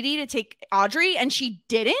opportunity to take Audrey and she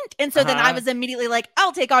didn't. And so then I was immediately like,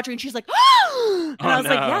 I'll take Audrey. And she's like, and I was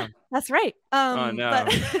like, yeah, that's right.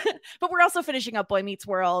 But we're also finishing up Boy Meets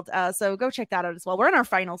World. So go check that out as well. We're in our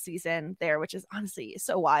final season there, which is honestly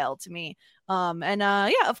so wild to me.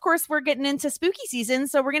 Yeah, of course we're getting into spooky season.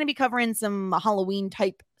 So we're going to be covering some Halloween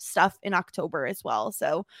type stuff in October as well.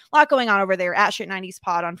 So a lot going on over there at Shit 90s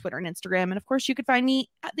Pod on Twitter and Instagram. And of course you could find me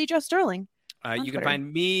at the Joe Sterling. You can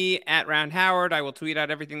find me at Round Howard. I will tweet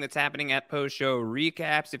out everything that's happening at Post Show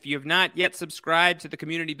Recaps. If you have not yet subscribed to the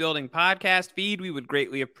Community Building podcast feed, we would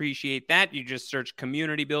greatly appreciate that. You just search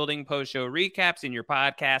Community Building Post Show Recaps in your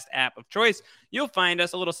podcast app of choice. You'll find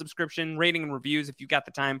us. A little subscription, rating, and reviews if you've got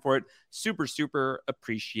the time for it. Super, super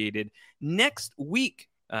appreciated. Next week,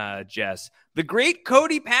 Jess. The great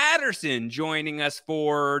Cody Patterson joining us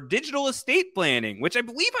for digital estate planning, which I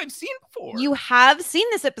believe I've seen before. You have seen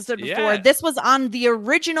this episode before. Yeah. This was on the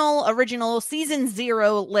original season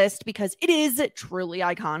 0 list because it is truly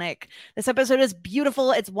iconic. This episode is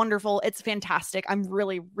beautiful. It's wonderful. It's fantastic. I'm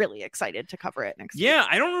really, really excited to cover it next week. Yeah,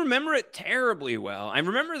 I don't remember it terribly well. I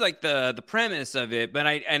remember like the premise of it, but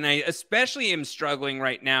I especially am struggling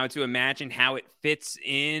right now to imagine how it fits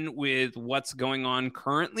in with what's going on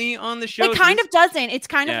currently on the show. It kind of doesn't. It's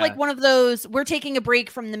kind of like one of those, we're taking a break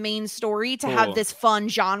from the main story to have this fun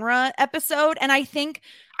genre episode. And I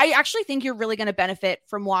actually think you're really going to benefit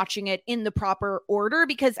from watching it in the proper order,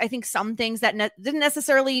 because I think some things that didn't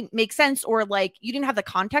necessarily make sense, or like you didn't have the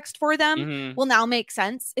context for them, will now make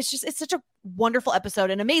sense. It's such a wonderful episode,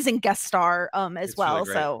 an amazing guest star as well.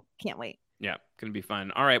 Really, so can't wait. Yeah, going to be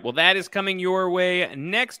fun. All right, well, that is coming your way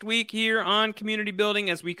next week here on Community Building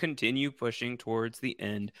as we continue pushing towards the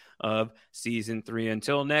end of season 3.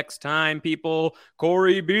 Until next time, people,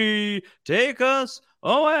 Corey B, take us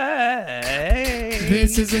away.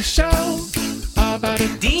 This is a show about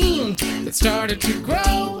a team that started to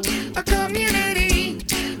grow a community.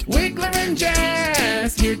 Wiggler and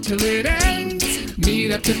Jazz here till it ends.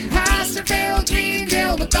 Meet up to pass or fail,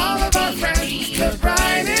 Dreamville with all of our friends. The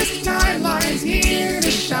brightest timelines here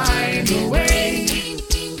to shine the way.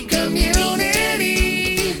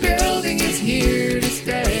 Community building is here to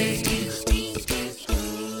stay.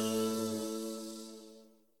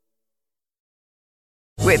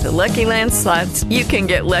 With the Lucky Land Slots, you can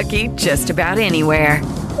get lucky just about anywhere.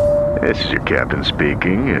 This is your captain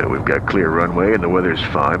speaking. We've got clear runway and the weather's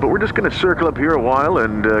fine, but we're just going to circle up here a while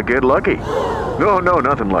and get lucky. No,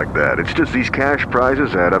 nothing like that. It's just these cash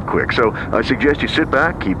prizes add up quick. So I suggest you sit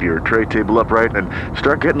back, keep your tray table upright, and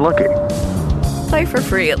start getting lucky. Play for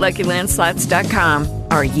free at LuckyLandSlots.com.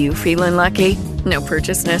 Are you feeling lucky? No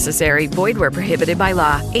purchase necessary. Void where prohibited by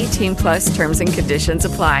law. 18+ terms and conditions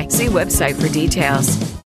apply. See website for details.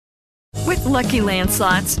 With Lucky Land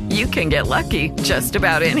Slots, you can get lucky just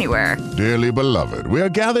about anywhere. Dearly beloved, we are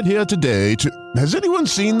gathered here today to... Has anyone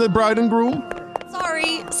seen the bride and groom?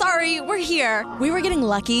 Sorry, we're here. We were getting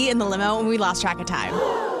lucky in the limo and we lost track of time.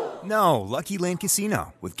 No, Lucky Land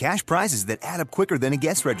Casino, with cash prizes that add up quicker than a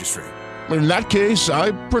guest registry. In that case,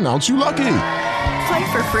 I pronounce you lucky.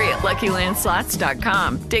 Play for free at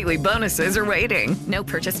LuckyLandSlots.com. Daily bonuses are waiting. No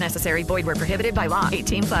purchase necessary. Void where prohibited by law.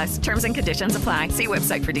 18+. Terms and conditions apply. See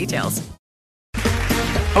website for details.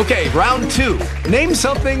 Okay, round 2. Name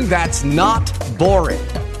something that's not boring.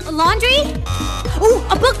 A laundry? Ooh,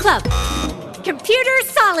 a book club. Computer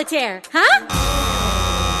solitaire, huh?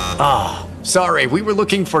 Ah, sorry, we were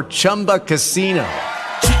looking for Chumba Casino.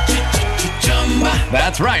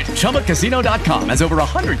 That's right. ChumbaCasino.com has over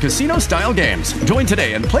 100 casino-style games. Join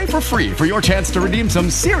today and play for free for your chance to redeem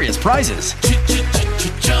some serious prizes.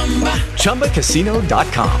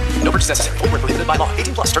 ChumbaCasino.com. No purchase necessary. Void where prohibited by law.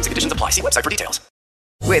 18+ terms and conditions apply. See website for details.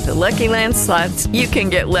 With the Lucky Land Slots, you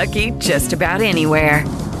can get lucky just about anywhere.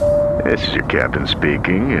 This is your captain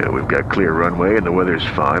speaking. We've got clear runway and the weather's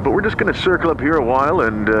fine, but we're just going to circle up here a while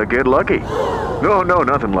and get lucky. No,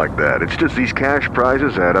 nothing like that. It's just these cash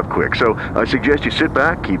prizes add up quick. So I suggest you sit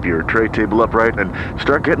back, keep your tray table upright, and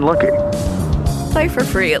start getting lucky. Play for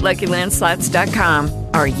free at LuckyLandSlots.com.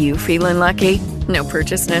 Are you feeling lucky? No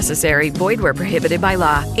purchase necessary. Void where prohibited by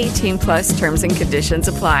law. 18+ terms and conditions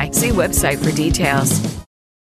apply. See website for details.